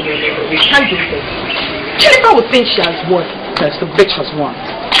 We can't do this. Jennifer would think she has won. Yes, the bitch has won.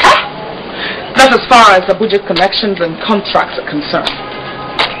 That's as far as Abuja connections and contracts are concerned.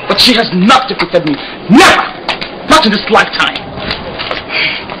 But she has not defeated me. Never! Not in this lifetime.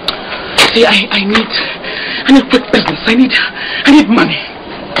 See, I need quick business. I need money.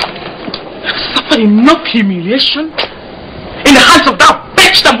 I've suffered enough humiliation in the hands of that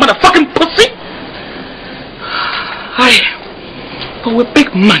bitch, that motherfucking pussy. But with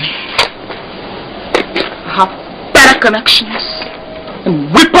big money, I have better connections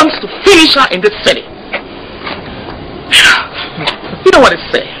and weapons to finish her in this city. You know what they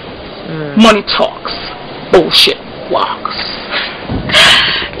say? Money talks, bullshit walks.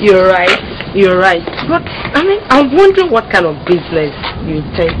 You're right. But, I'm wondering what kind of business you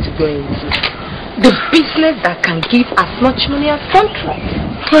intend to go into. The business that can give as much money as contract.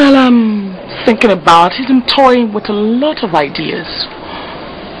 Well, I'm thinking about it. I'm toying with a lot of ideas.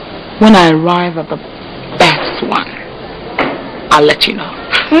 When I arrive at the best one, I'll let you know.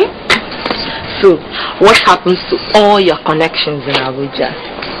 So, what happens to all your connections in Abuja?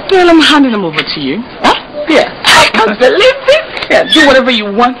 Well, I'm handing them over to you. Huh? Yeah. I can't believe it. Yeah, do whatever you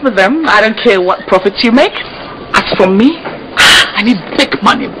want with them. I don't care what profits you make. As for me, I need big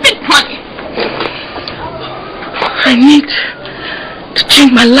money, big money. I need to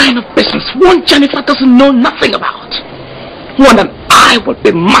change my line of business. One Jennifer doesn't know nothing about. One that I would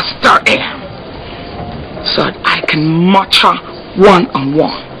be master in. So that I can match her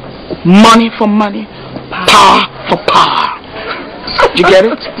one-on-one. Money for money, power for power. You get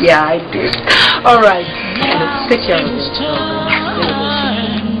it? Yeah, I do. Alright. Take care of it.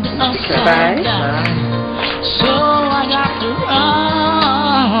 Bye. So I got to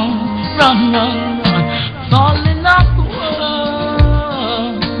run, falling off the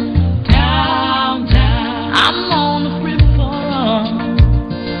world. Down, I'm on the free fall.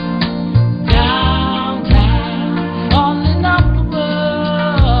 Down, falling off the world.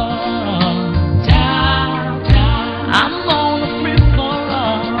 Down, I'm on the free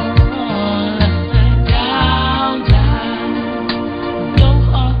fall. Down, go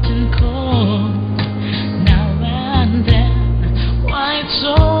hot and cold.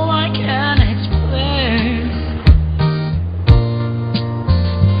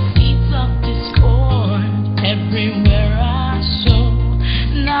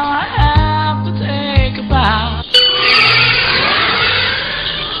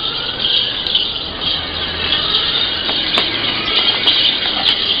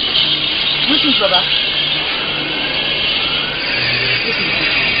 Baba.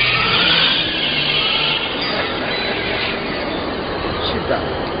 Sit down.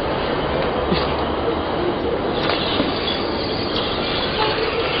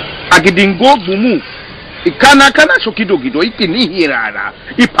 Agidingo bumu. Ikana shokidogido ikini hirara.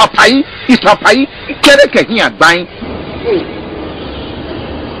 Ipapai, kereke hiagbain.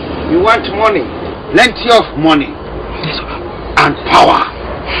 You want money? Plenty of money. Yes, Baba. And power.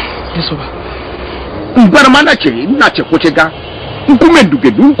 Yes, Baba. Mbaramana che nache kochega.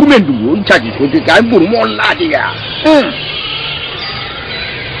 Nkumendu nchaji kochega mburumo ladia.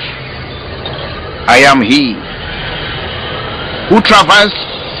 I am he who traversed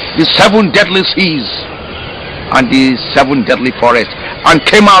the 7 deadly seas and the 7 deadly forests and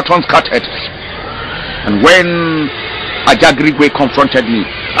came out unscattered. And when Ajagrigwe confronted me,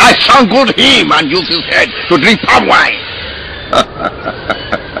 I strangled him and used his head to drink palm wine.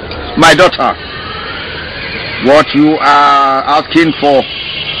 My daughter, what you are asking for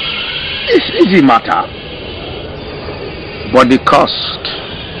is easy matter, but the cost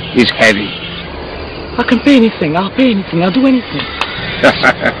is heavy. I can pay anything. I'll pay anything. I'll do anything.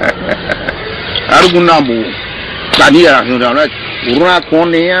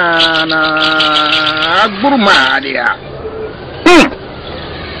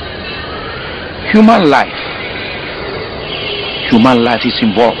 Human life is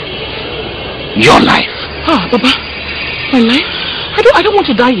involved. Your life. Ah, Baba, my life? I don't want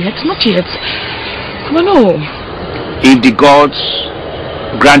to die yet. Not yet. No. If the gods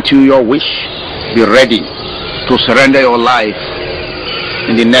grant you your wish, be ready to surrender your life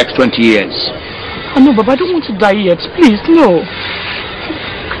in the next 20 years. No, Baba, I don't want to die yet. Please, no.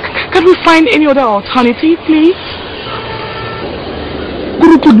 Can we find any other alternative, please?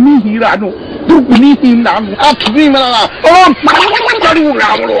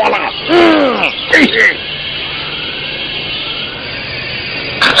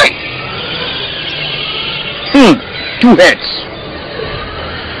 Two heads.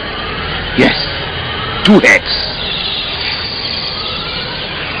 Yes, 2 heads.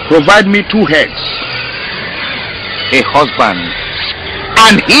 Provide me 2 heads. A husband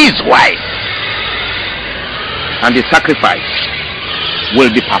and his wife. And the sacrifice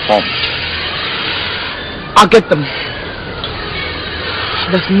will be performed. I'll get them.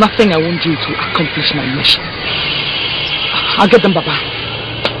 There's nothing I won't do to accomplish my mission. I'll get them, Baba.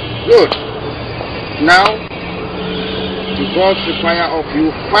 Good. Now, the gods require of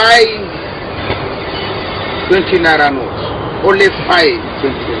you 5 20 naira notes. Only 5 20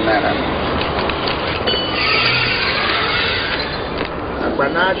 naira notes.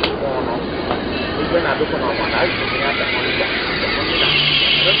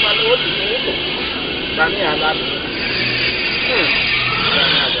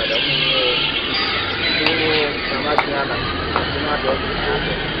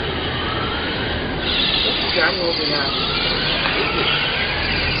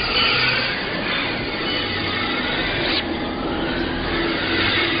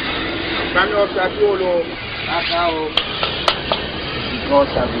 God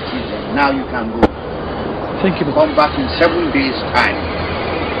shall receive them. Now you can go. Thank you. Come back in 7 days' time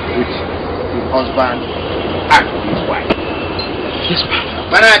with the husband and his wife. Yes, Baba.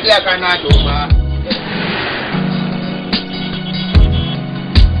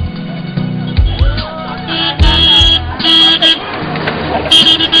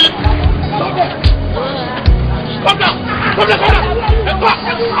 Stop down!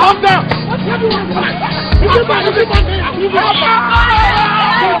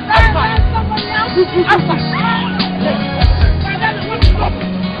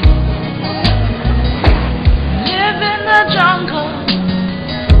 Live in the jungle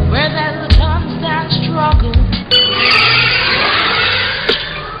where there's a constant struggle.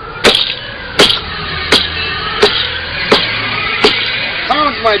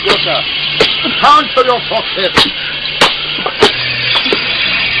 Count, my daughter. Count to your success.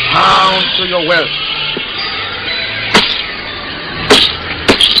 Count to your wealth.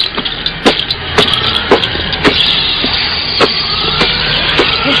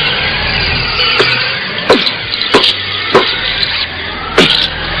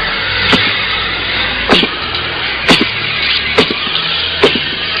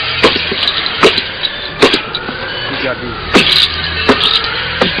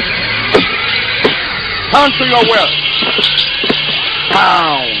 Count to your wealth.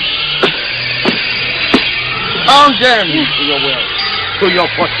 Count. Count them to your wealth, to your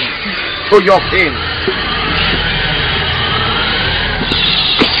fortune, to your fame.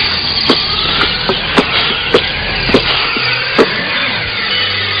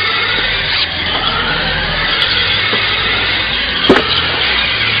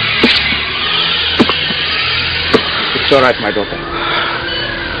 It's all right, my daughter.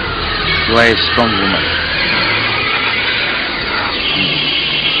 You are a strong woman.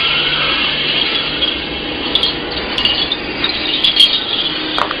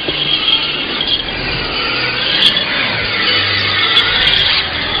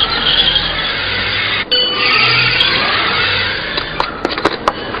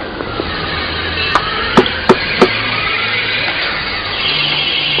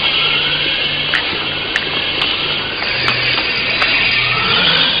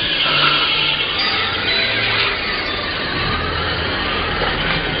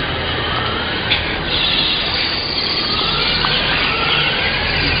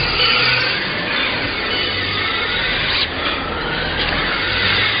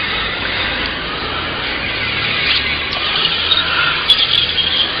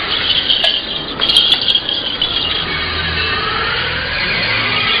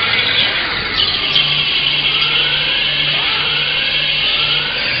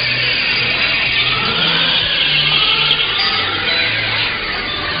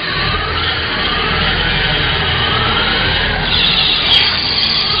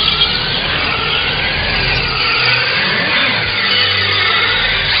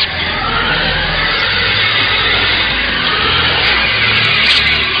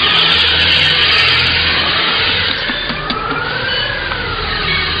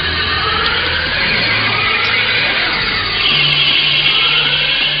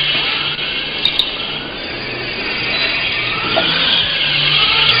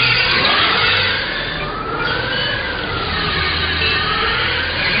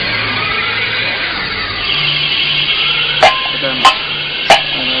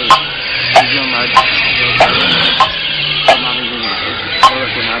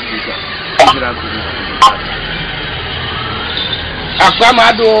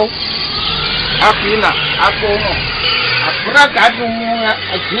 Akwamado, Afina, Akomo, Afrakadumuna,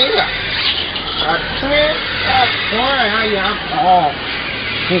 Akira,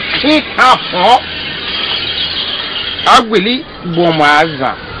 Agwili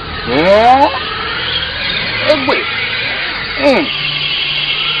Bomaza. Egwe.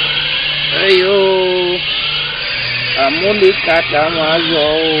 Ayo. Amuli Katamazo.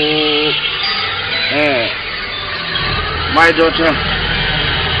 My daughter.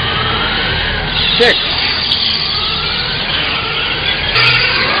 Take.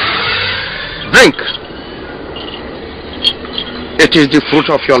 Drink. It is the fruit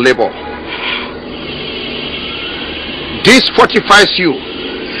of your labor. This fortifies you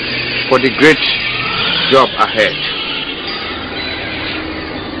for the great job ahead.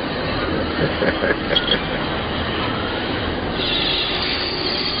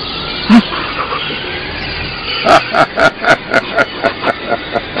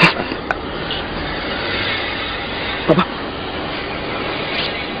 Papa,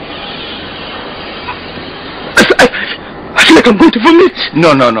 I feel like I'm going to vomit.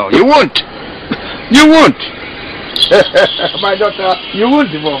 No, you won't. You won't. My daughter, you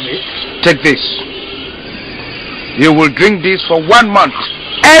won't vomit. Take this. You will drink this for 1 month,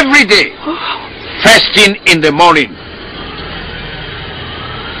 every day. First thing in the morning.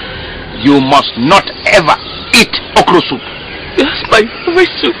 You must not ever eat okra soup. That's my favorite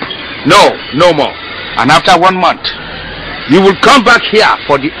soup. No more. And after 1 month, you will come back here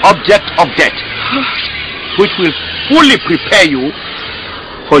for the object of death, which will fully prepare you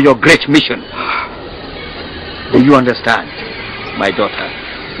for your great mission. Do you understand, my daughter?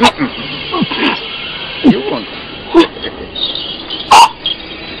 You won't.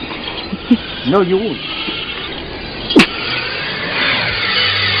 No, you won't.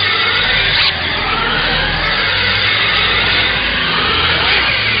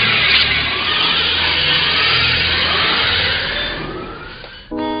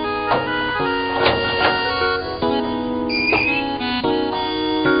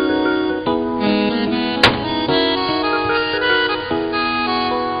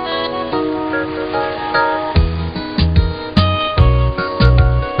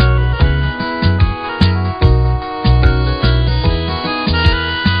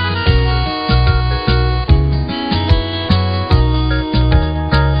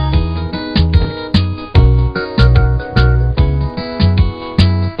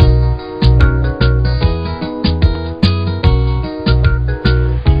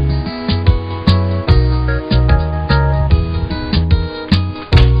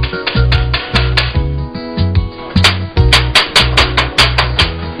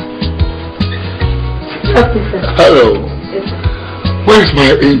 Hello. Where's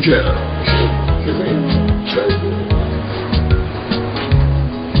my angel?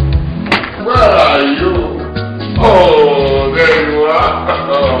 Where are you? Oh.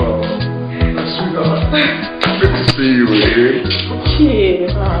 Chief.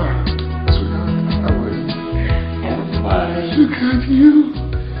 Sweetheart, how are you? I'm fine. Look at you.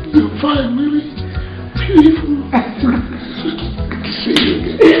 You're fine, really. Beautiful. Good to see you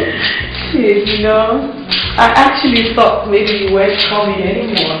again. Chief, you know, I actually thought maybe you weren't coming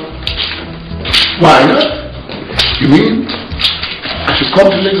anymore. Why not? You mean I should come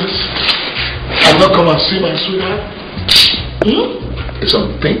to Lagos and not come and see my sweetheart? It's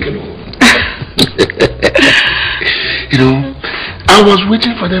unthinkable. You know, I was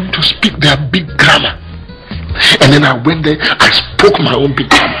waiting for them to speak their big grammar. And then I went there, I spoke my own big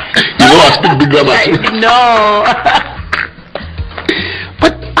grammar. You know, I speak big grammar too. No.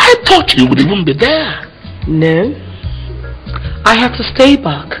 But I thought you would even be there. No. I had to stay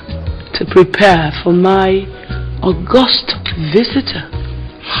back to prepare for my august visitor.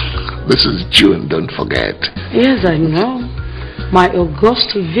 This is June, don't forget. Yes, I know. My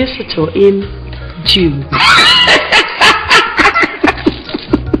august visitor in June.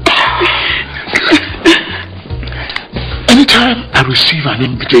 Anytime I receive an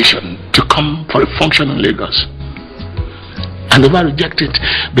invitation to come for a function in Lagos, I never reject it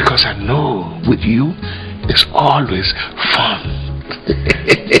because I know with you it's always fun.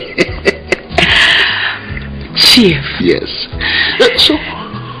 Chief. Yes. So,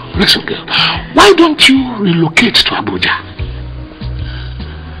 listen girl, why don't you relocate to Abuja?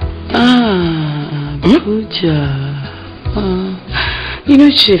 Abuja. You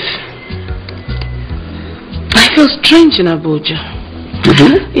know, Chief, I feel strange in Abuja. You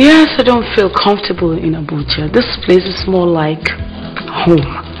do? Yes, I don't feel comfortable in Abuja. This place is more like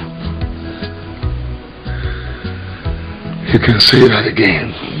home. You can say that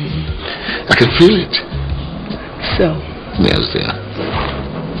again. I can feel it. So? Yes, dear.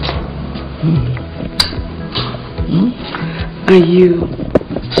 Are you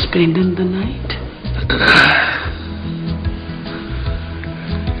spending the night?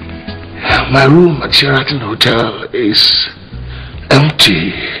 My room at Sheraton Hotel is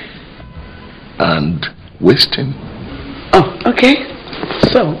empty and wasting. Oh, okay.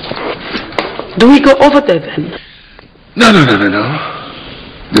 So, do we go over there then? No.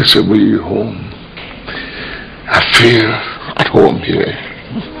 This will be home. I feel at home here.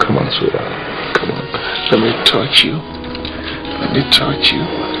 Come on, sweetheart. Come on. Let me touch you.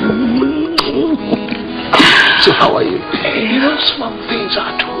 So how are you? You know some things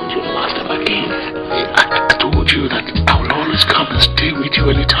I told you last time I came. I told you that I will always come and stay with you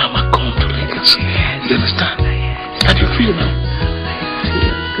anytime I come to Lagos. You understand? How do you feel now?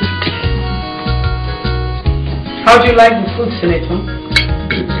 How do you like the food, Senator?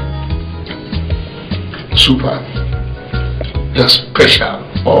 Baby. Super. You're special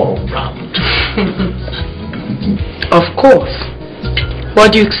all round. Of course.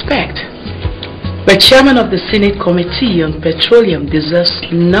 What do you expect? The chairman of the Senate Committee on Petroleum deserves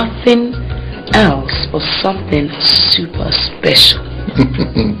nothing else but something super special.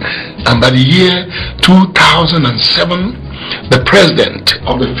 And by the year 2007, the President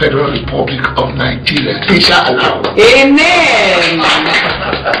of the Federal Republic of Nigeria. Amen.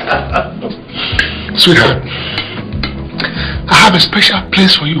 Sweetheart, I have a special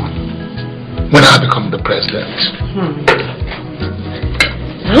place for you when I become the President.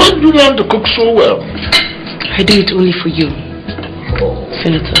 Why do you learn to cook so well? I do it only for you,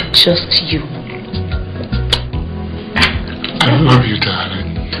 Senator, just you. I love you, darling.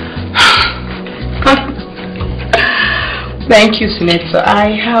 Thank you, Senator. I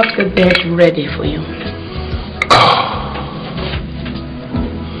have the bed ready for you.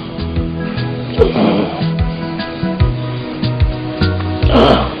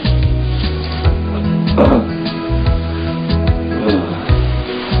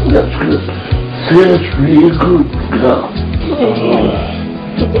 That's really good, girl.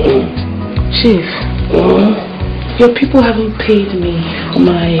 Chief, your people haven't paid me for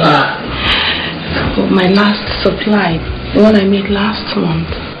my last supply, the one I made last month.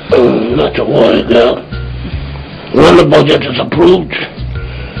 Not to worry, girl. When the budget is approved,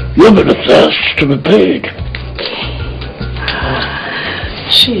 you'll be the first to be paid.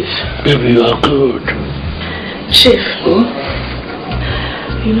 Chief. Baby, you are good. Chief.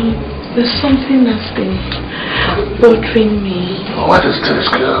 You know, there's something that's been bothering me. What is this,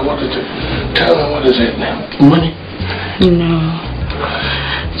 girl? What is it? Tell me, what is it now? Money? You know,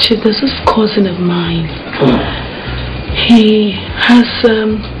 Chief, there's this cousin of mine. He has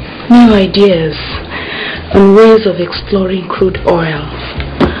new ideas and ways of exploring crude oil.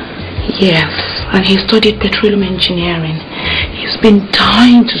 Yes, and he studied petroleum engineering. He's been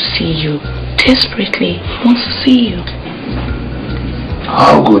dying to see you. Desperately, he wants to see you.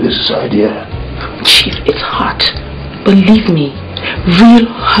 How good is this idea? Chief, it's hot. Believe me, real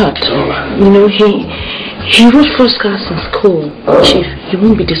hurt. You know, he wrote first class in school. Chief, you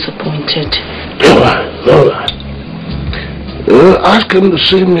won't be disappointed. Alright. Ask him to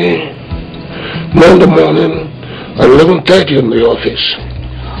see me Monday morning at 11:30 in the office.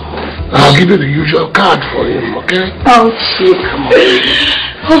 I'll give you the usual card for him, okay? Oh, Chief, come on.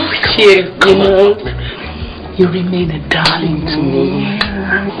 Oh, Chief, you know, you remain a darling to me.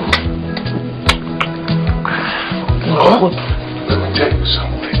 Oh, let me tell you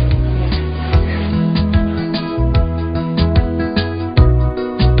something.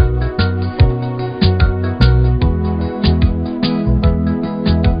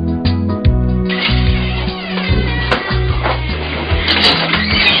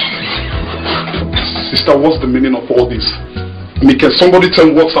 Sister, what's the meaning of all this? I mean, can somebody tell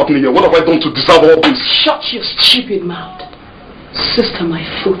me what's happening here? What have I done to deserve all this? Shut your stupid mouth. Sister, my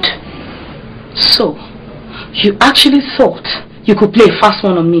foot. So, you actually thought you could play a fast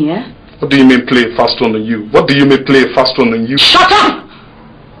one on me, eh? What do you mean play a fast one on you? What do you mean play a fast one on you? Shut up!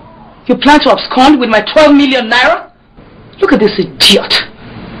 You plan to abscond with my 12 million naira? Look at this idiot.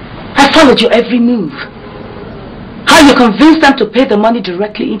 I followed your every move. How you convinced them to pay the money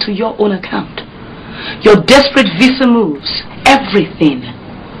directly into your own account. Your desperate visa moves, everything.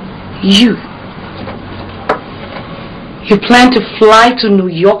 You plan to fly to New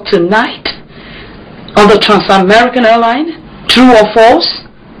York tonight on the Trans-American airline? True or false?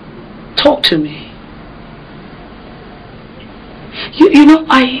 Talk to me. You know,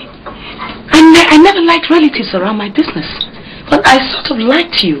 I never liked relatives around my business, but I sort of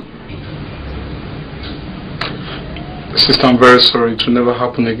liked you. Sister, I'm very sorry. It will never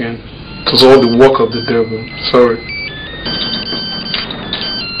happen again. It was all the work of the devil. Sorry.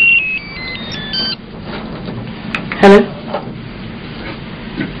 Hello?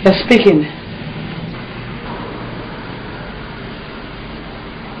 You're speaking.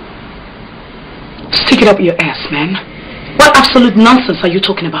 Stick it up your ass, man. What absolute nonsense are you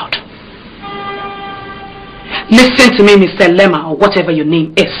talking about? Listen to me, Mr. Lemma, or whatever your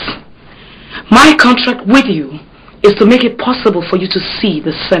name is. My contract with you is to make it possible for you to see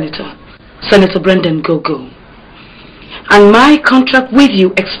the senator, Senator Brendan Gogo. And my contract with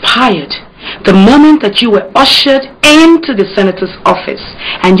you expired the moment that you were ushered into the senator's office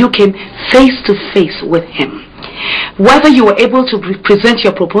and you came face to face with him. Whether you were able to present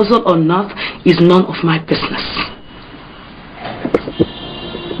your proposal or not is none of my business.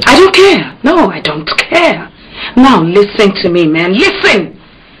 I don't care. No, I don't care. Now listen to me, man. Listen!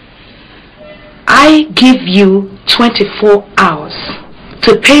 I give you 24 hours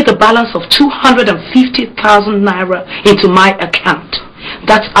to pay the balance of 250,000 naira into my account.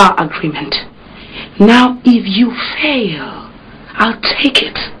 That's our agreement. Now, if you fail, I'll take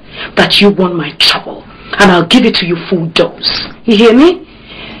it that you want my trouble, and I'll give it to you full dose. You hear me?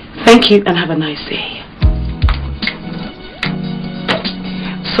 Thank you, and have a nice day.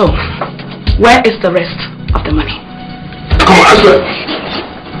 So, where is the rest of the money? Come on, answer.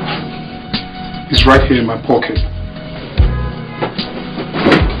 It's right here in my pocket.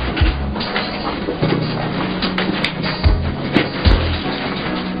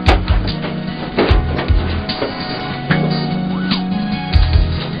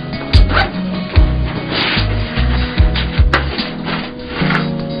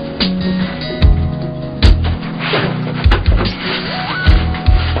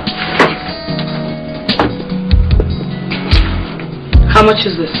 How much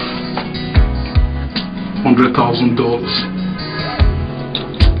is this?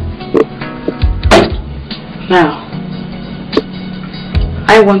 $100,000. Now,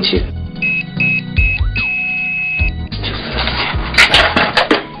 I want you.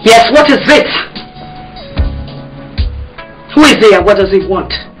 Yes, what is it? Who is there? What does he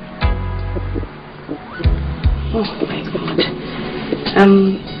want? Oh my God.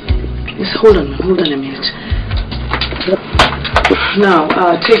 Just hold on a minute. Now,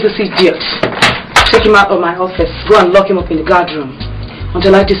 take this idiot. Take him out of my office. Go and lock him up in the guard room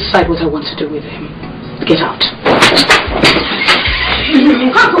until I decide what I want to do with him. Get out.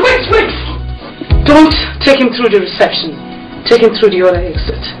 Wait! Don't take him through the reception. Take him through the other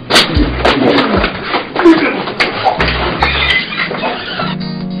exit.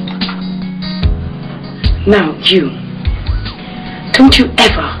 Now, you. Don't you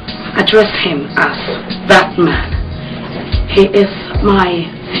ever address him as that man. He is my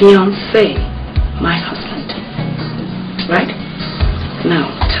fiancé, my husband. Right? Now,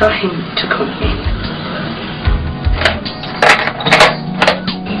 tell him to come in.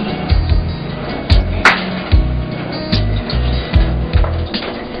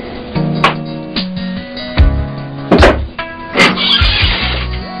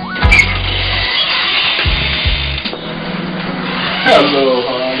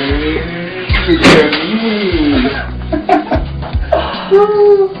 So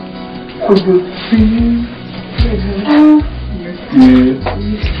good to see you.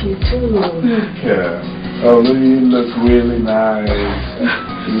 Miss you too. Yeah. Oh, you look really nice.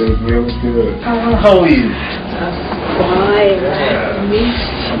 You look really good. How are you? Fine. Yeah. I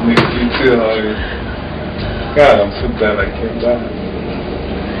miss you too, honey. God, I'm so glad I came back.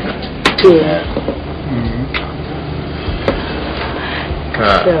 Yeah.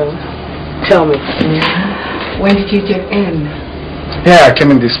 So, tell me, when did you get in? Yeah, I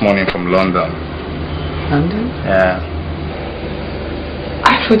came in this morning from London. London? Yeah.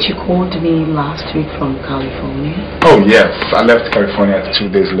 I thought you called me last week from California. Oh yes, I left California 2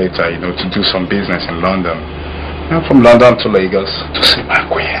 days later, to do some business in London. I'm from London to Lagos to see my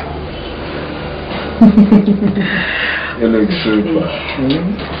queen. You look super.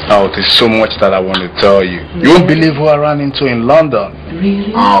 Oh, there's so much that I want to tell you. Really? You won't believe who I ran into in London.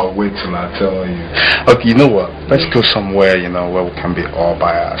 Really? Oh, wait till I tell you. Okay, you know what? Let's go somewhere, where we can be all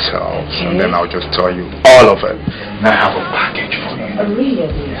by ourselves. Okay. And then I'll just tell you all of it. And I have a package for you. Really?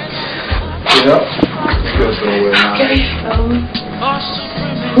 Yeah. Let's go somewhere now. Okay.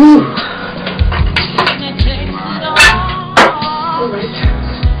 All right.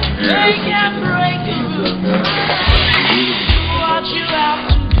 They can break through. What you have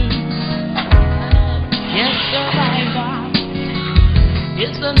to do. Yes, survivor.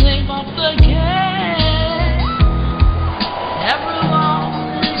 It's the name of the game.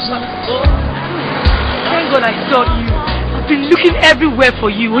 Everyone is a fool. Thank God I saw you. I've been looking everywhere for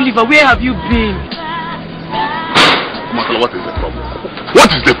you. Oliver, where have you been? Masala, what is the problem? What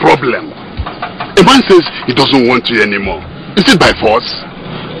is the problem? A man says he doesn't want you anymore. Is it by force?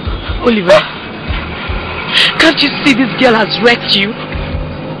 Oliver, can't you see this girl has wrecked you?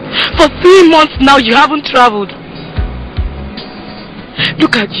 For 3 months now you haven't traveled.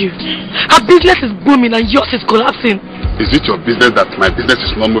 Look at you. Her business is booming and yours is collapsing. Is it your business that my business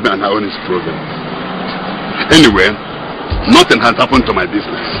is not moving and her own is improving? Anyway, nothing has happened to my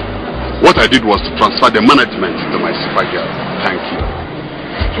business. What I did was to transfer the management to my super girl. Thank you.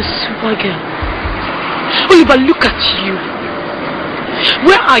 Your super girl? Oliver, look at you.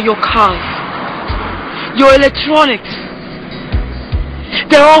 Where are your cars? Your electronics?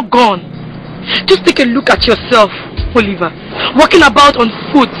 They're all gone. Just take a look at yourself, Oliver. Walking about on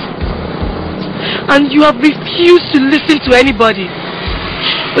foot. And you have refused to listen to anybody.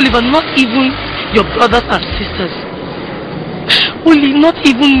 Oliver, not even your brothers and sisters. Oli, not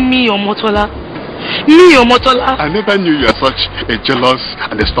even me or Motola. Me or Motola. I never knew you were such a jealous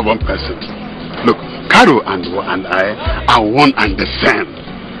and a stubborn person. Look, Caro and I are one and the same.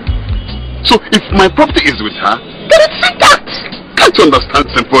 So if my property is with her, then it's that. Can't you understand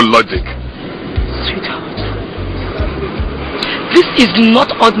simple logic? Sweetheart, this is not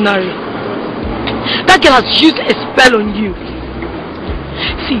ordinary. That girl has used a spell on you.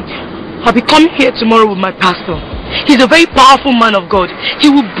 See, I'll be coming here tomorrow with my pastor. He's a very powerful man of God. He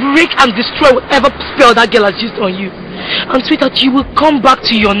will break and destroy whatever spell that girl has used on you. And sweetheart, you will come back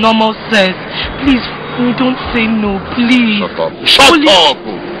to your normal sense. Please, don't say no, please. Shut up. Shut up!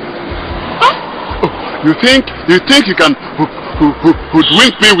 Huh? Oh, you think you can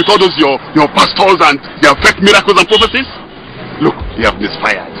hoodwink me with all those your pastors and their fake miracles and prophecies? Look, you have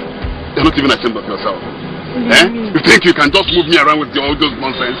misfired. You're not even ashamed of yourself. You think you can just move me around with all those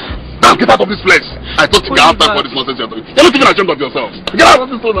nonsense? Now get out of this place. I thought you can have time for this nonsense you're talking. You're not even ashamed of yourself. Get out of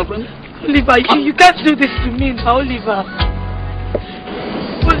this place, my friend. Oliver, you can't do this to me now, Oliver.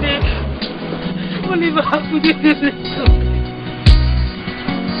 Oliver, please listen to me.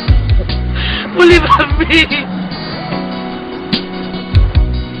 Oliver, please.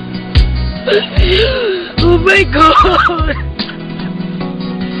 Oh my God.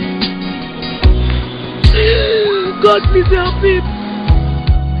 God, please help me.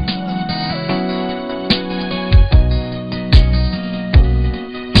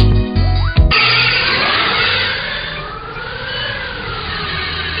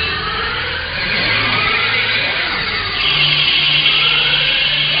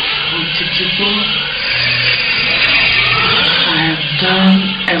 I have done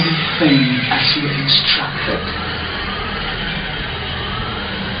everything as you instructed.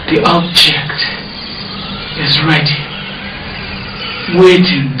 The object is ready,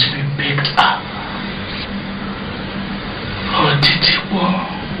 waiting to be picked up. Oh, Titibo.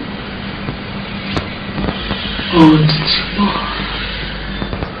 Oh, Titibo.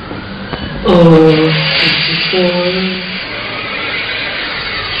 Oh, Titibo.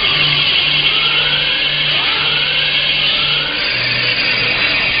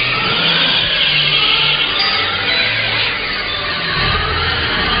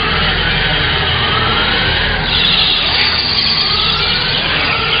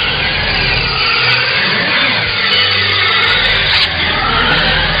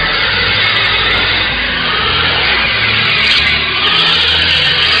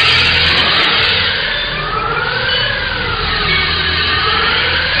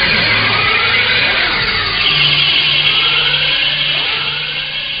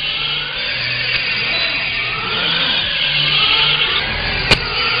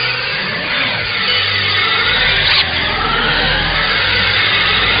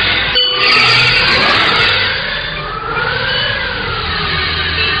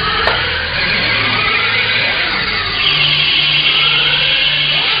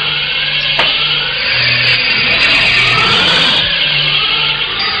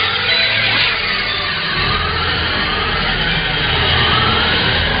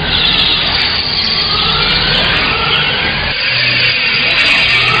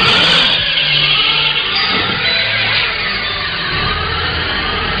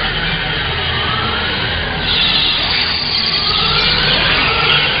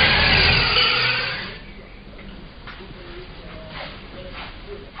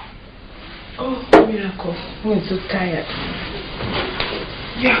 Oh, miracle. I'm so tired.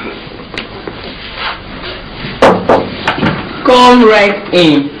 Yeah. Come right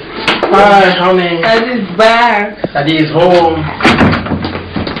in. Hi, honey. Daddy's back. Daddy is home.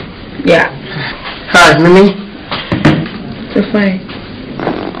 Yeah. Hi, Mimi. So fine.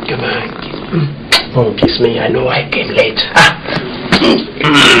 Good night. Oh, kiss me. I know I came late.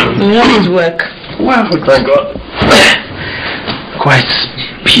 How's work? Wow, thank God. Quite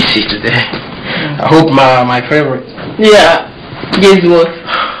busy today. I hope my favorite. Yeah. Guess what?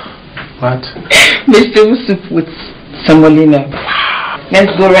 What? Vegetable soup with semolina.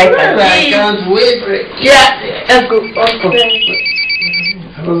 Let's go right now. I can't wait for it. Yeah, let's go.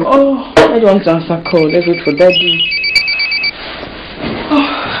 Oh, I don't want to answer call. Let's wait for Daddy.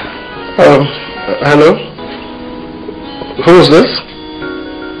 Hello? Who is this?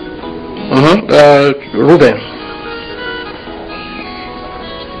 Ruben.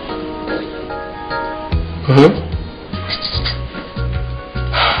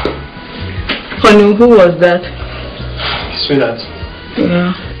 Honey, who was that? Sweetheart.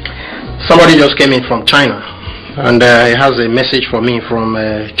 Yeah. Somebody just came in from China and he has a message for me from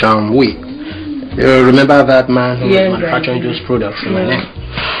John Wei. You remember that man who was manufacturing those products in my name?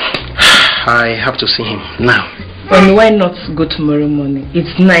 I have to see him now. And why not go tomorrow morning?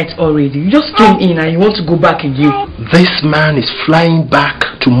 It's night already. You just came in and you want to go back again. This man is flying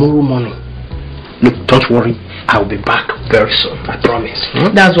back tomorrow morning. Look, don't worry. I'll be back very soon. I promise.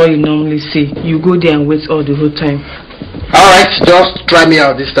 That's what you normally say. You go there and wait all the whole time. Alright, just try me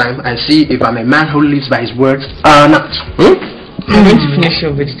out this time and see if I'm a man who lives by his words or not. I'm going to finish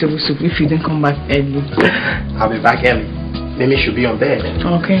your vegetable soup if you didn't come back early. I'll be back early. Mimi should be on bed.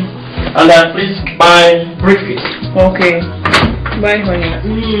 Okay. And please buy breakfast. Okay. Bye, honey.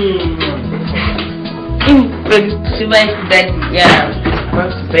 See my Daddy. Yeah. Go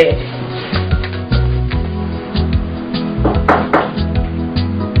to bed.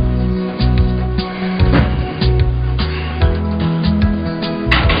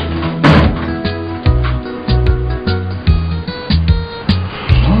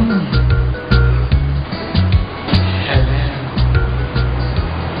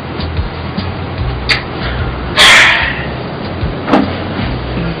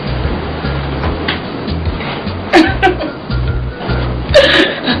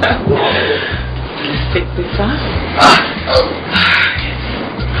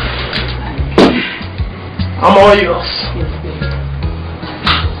 I'm all yours.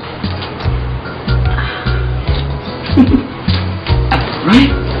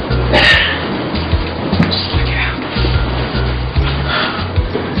 Right?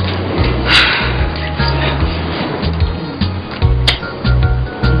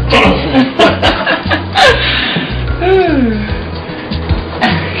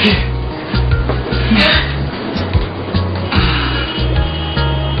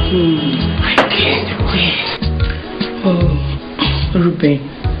 Ruben,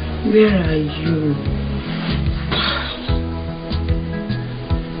 where are you?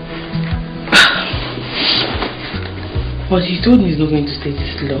 But he told me he's not going to stay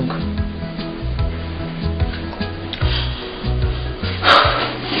this long.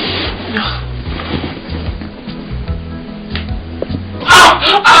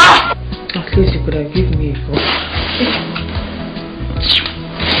 At least you could have given me a phone.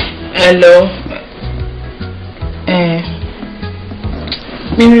 Hello?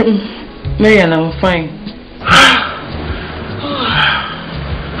 Marian, I'm fine.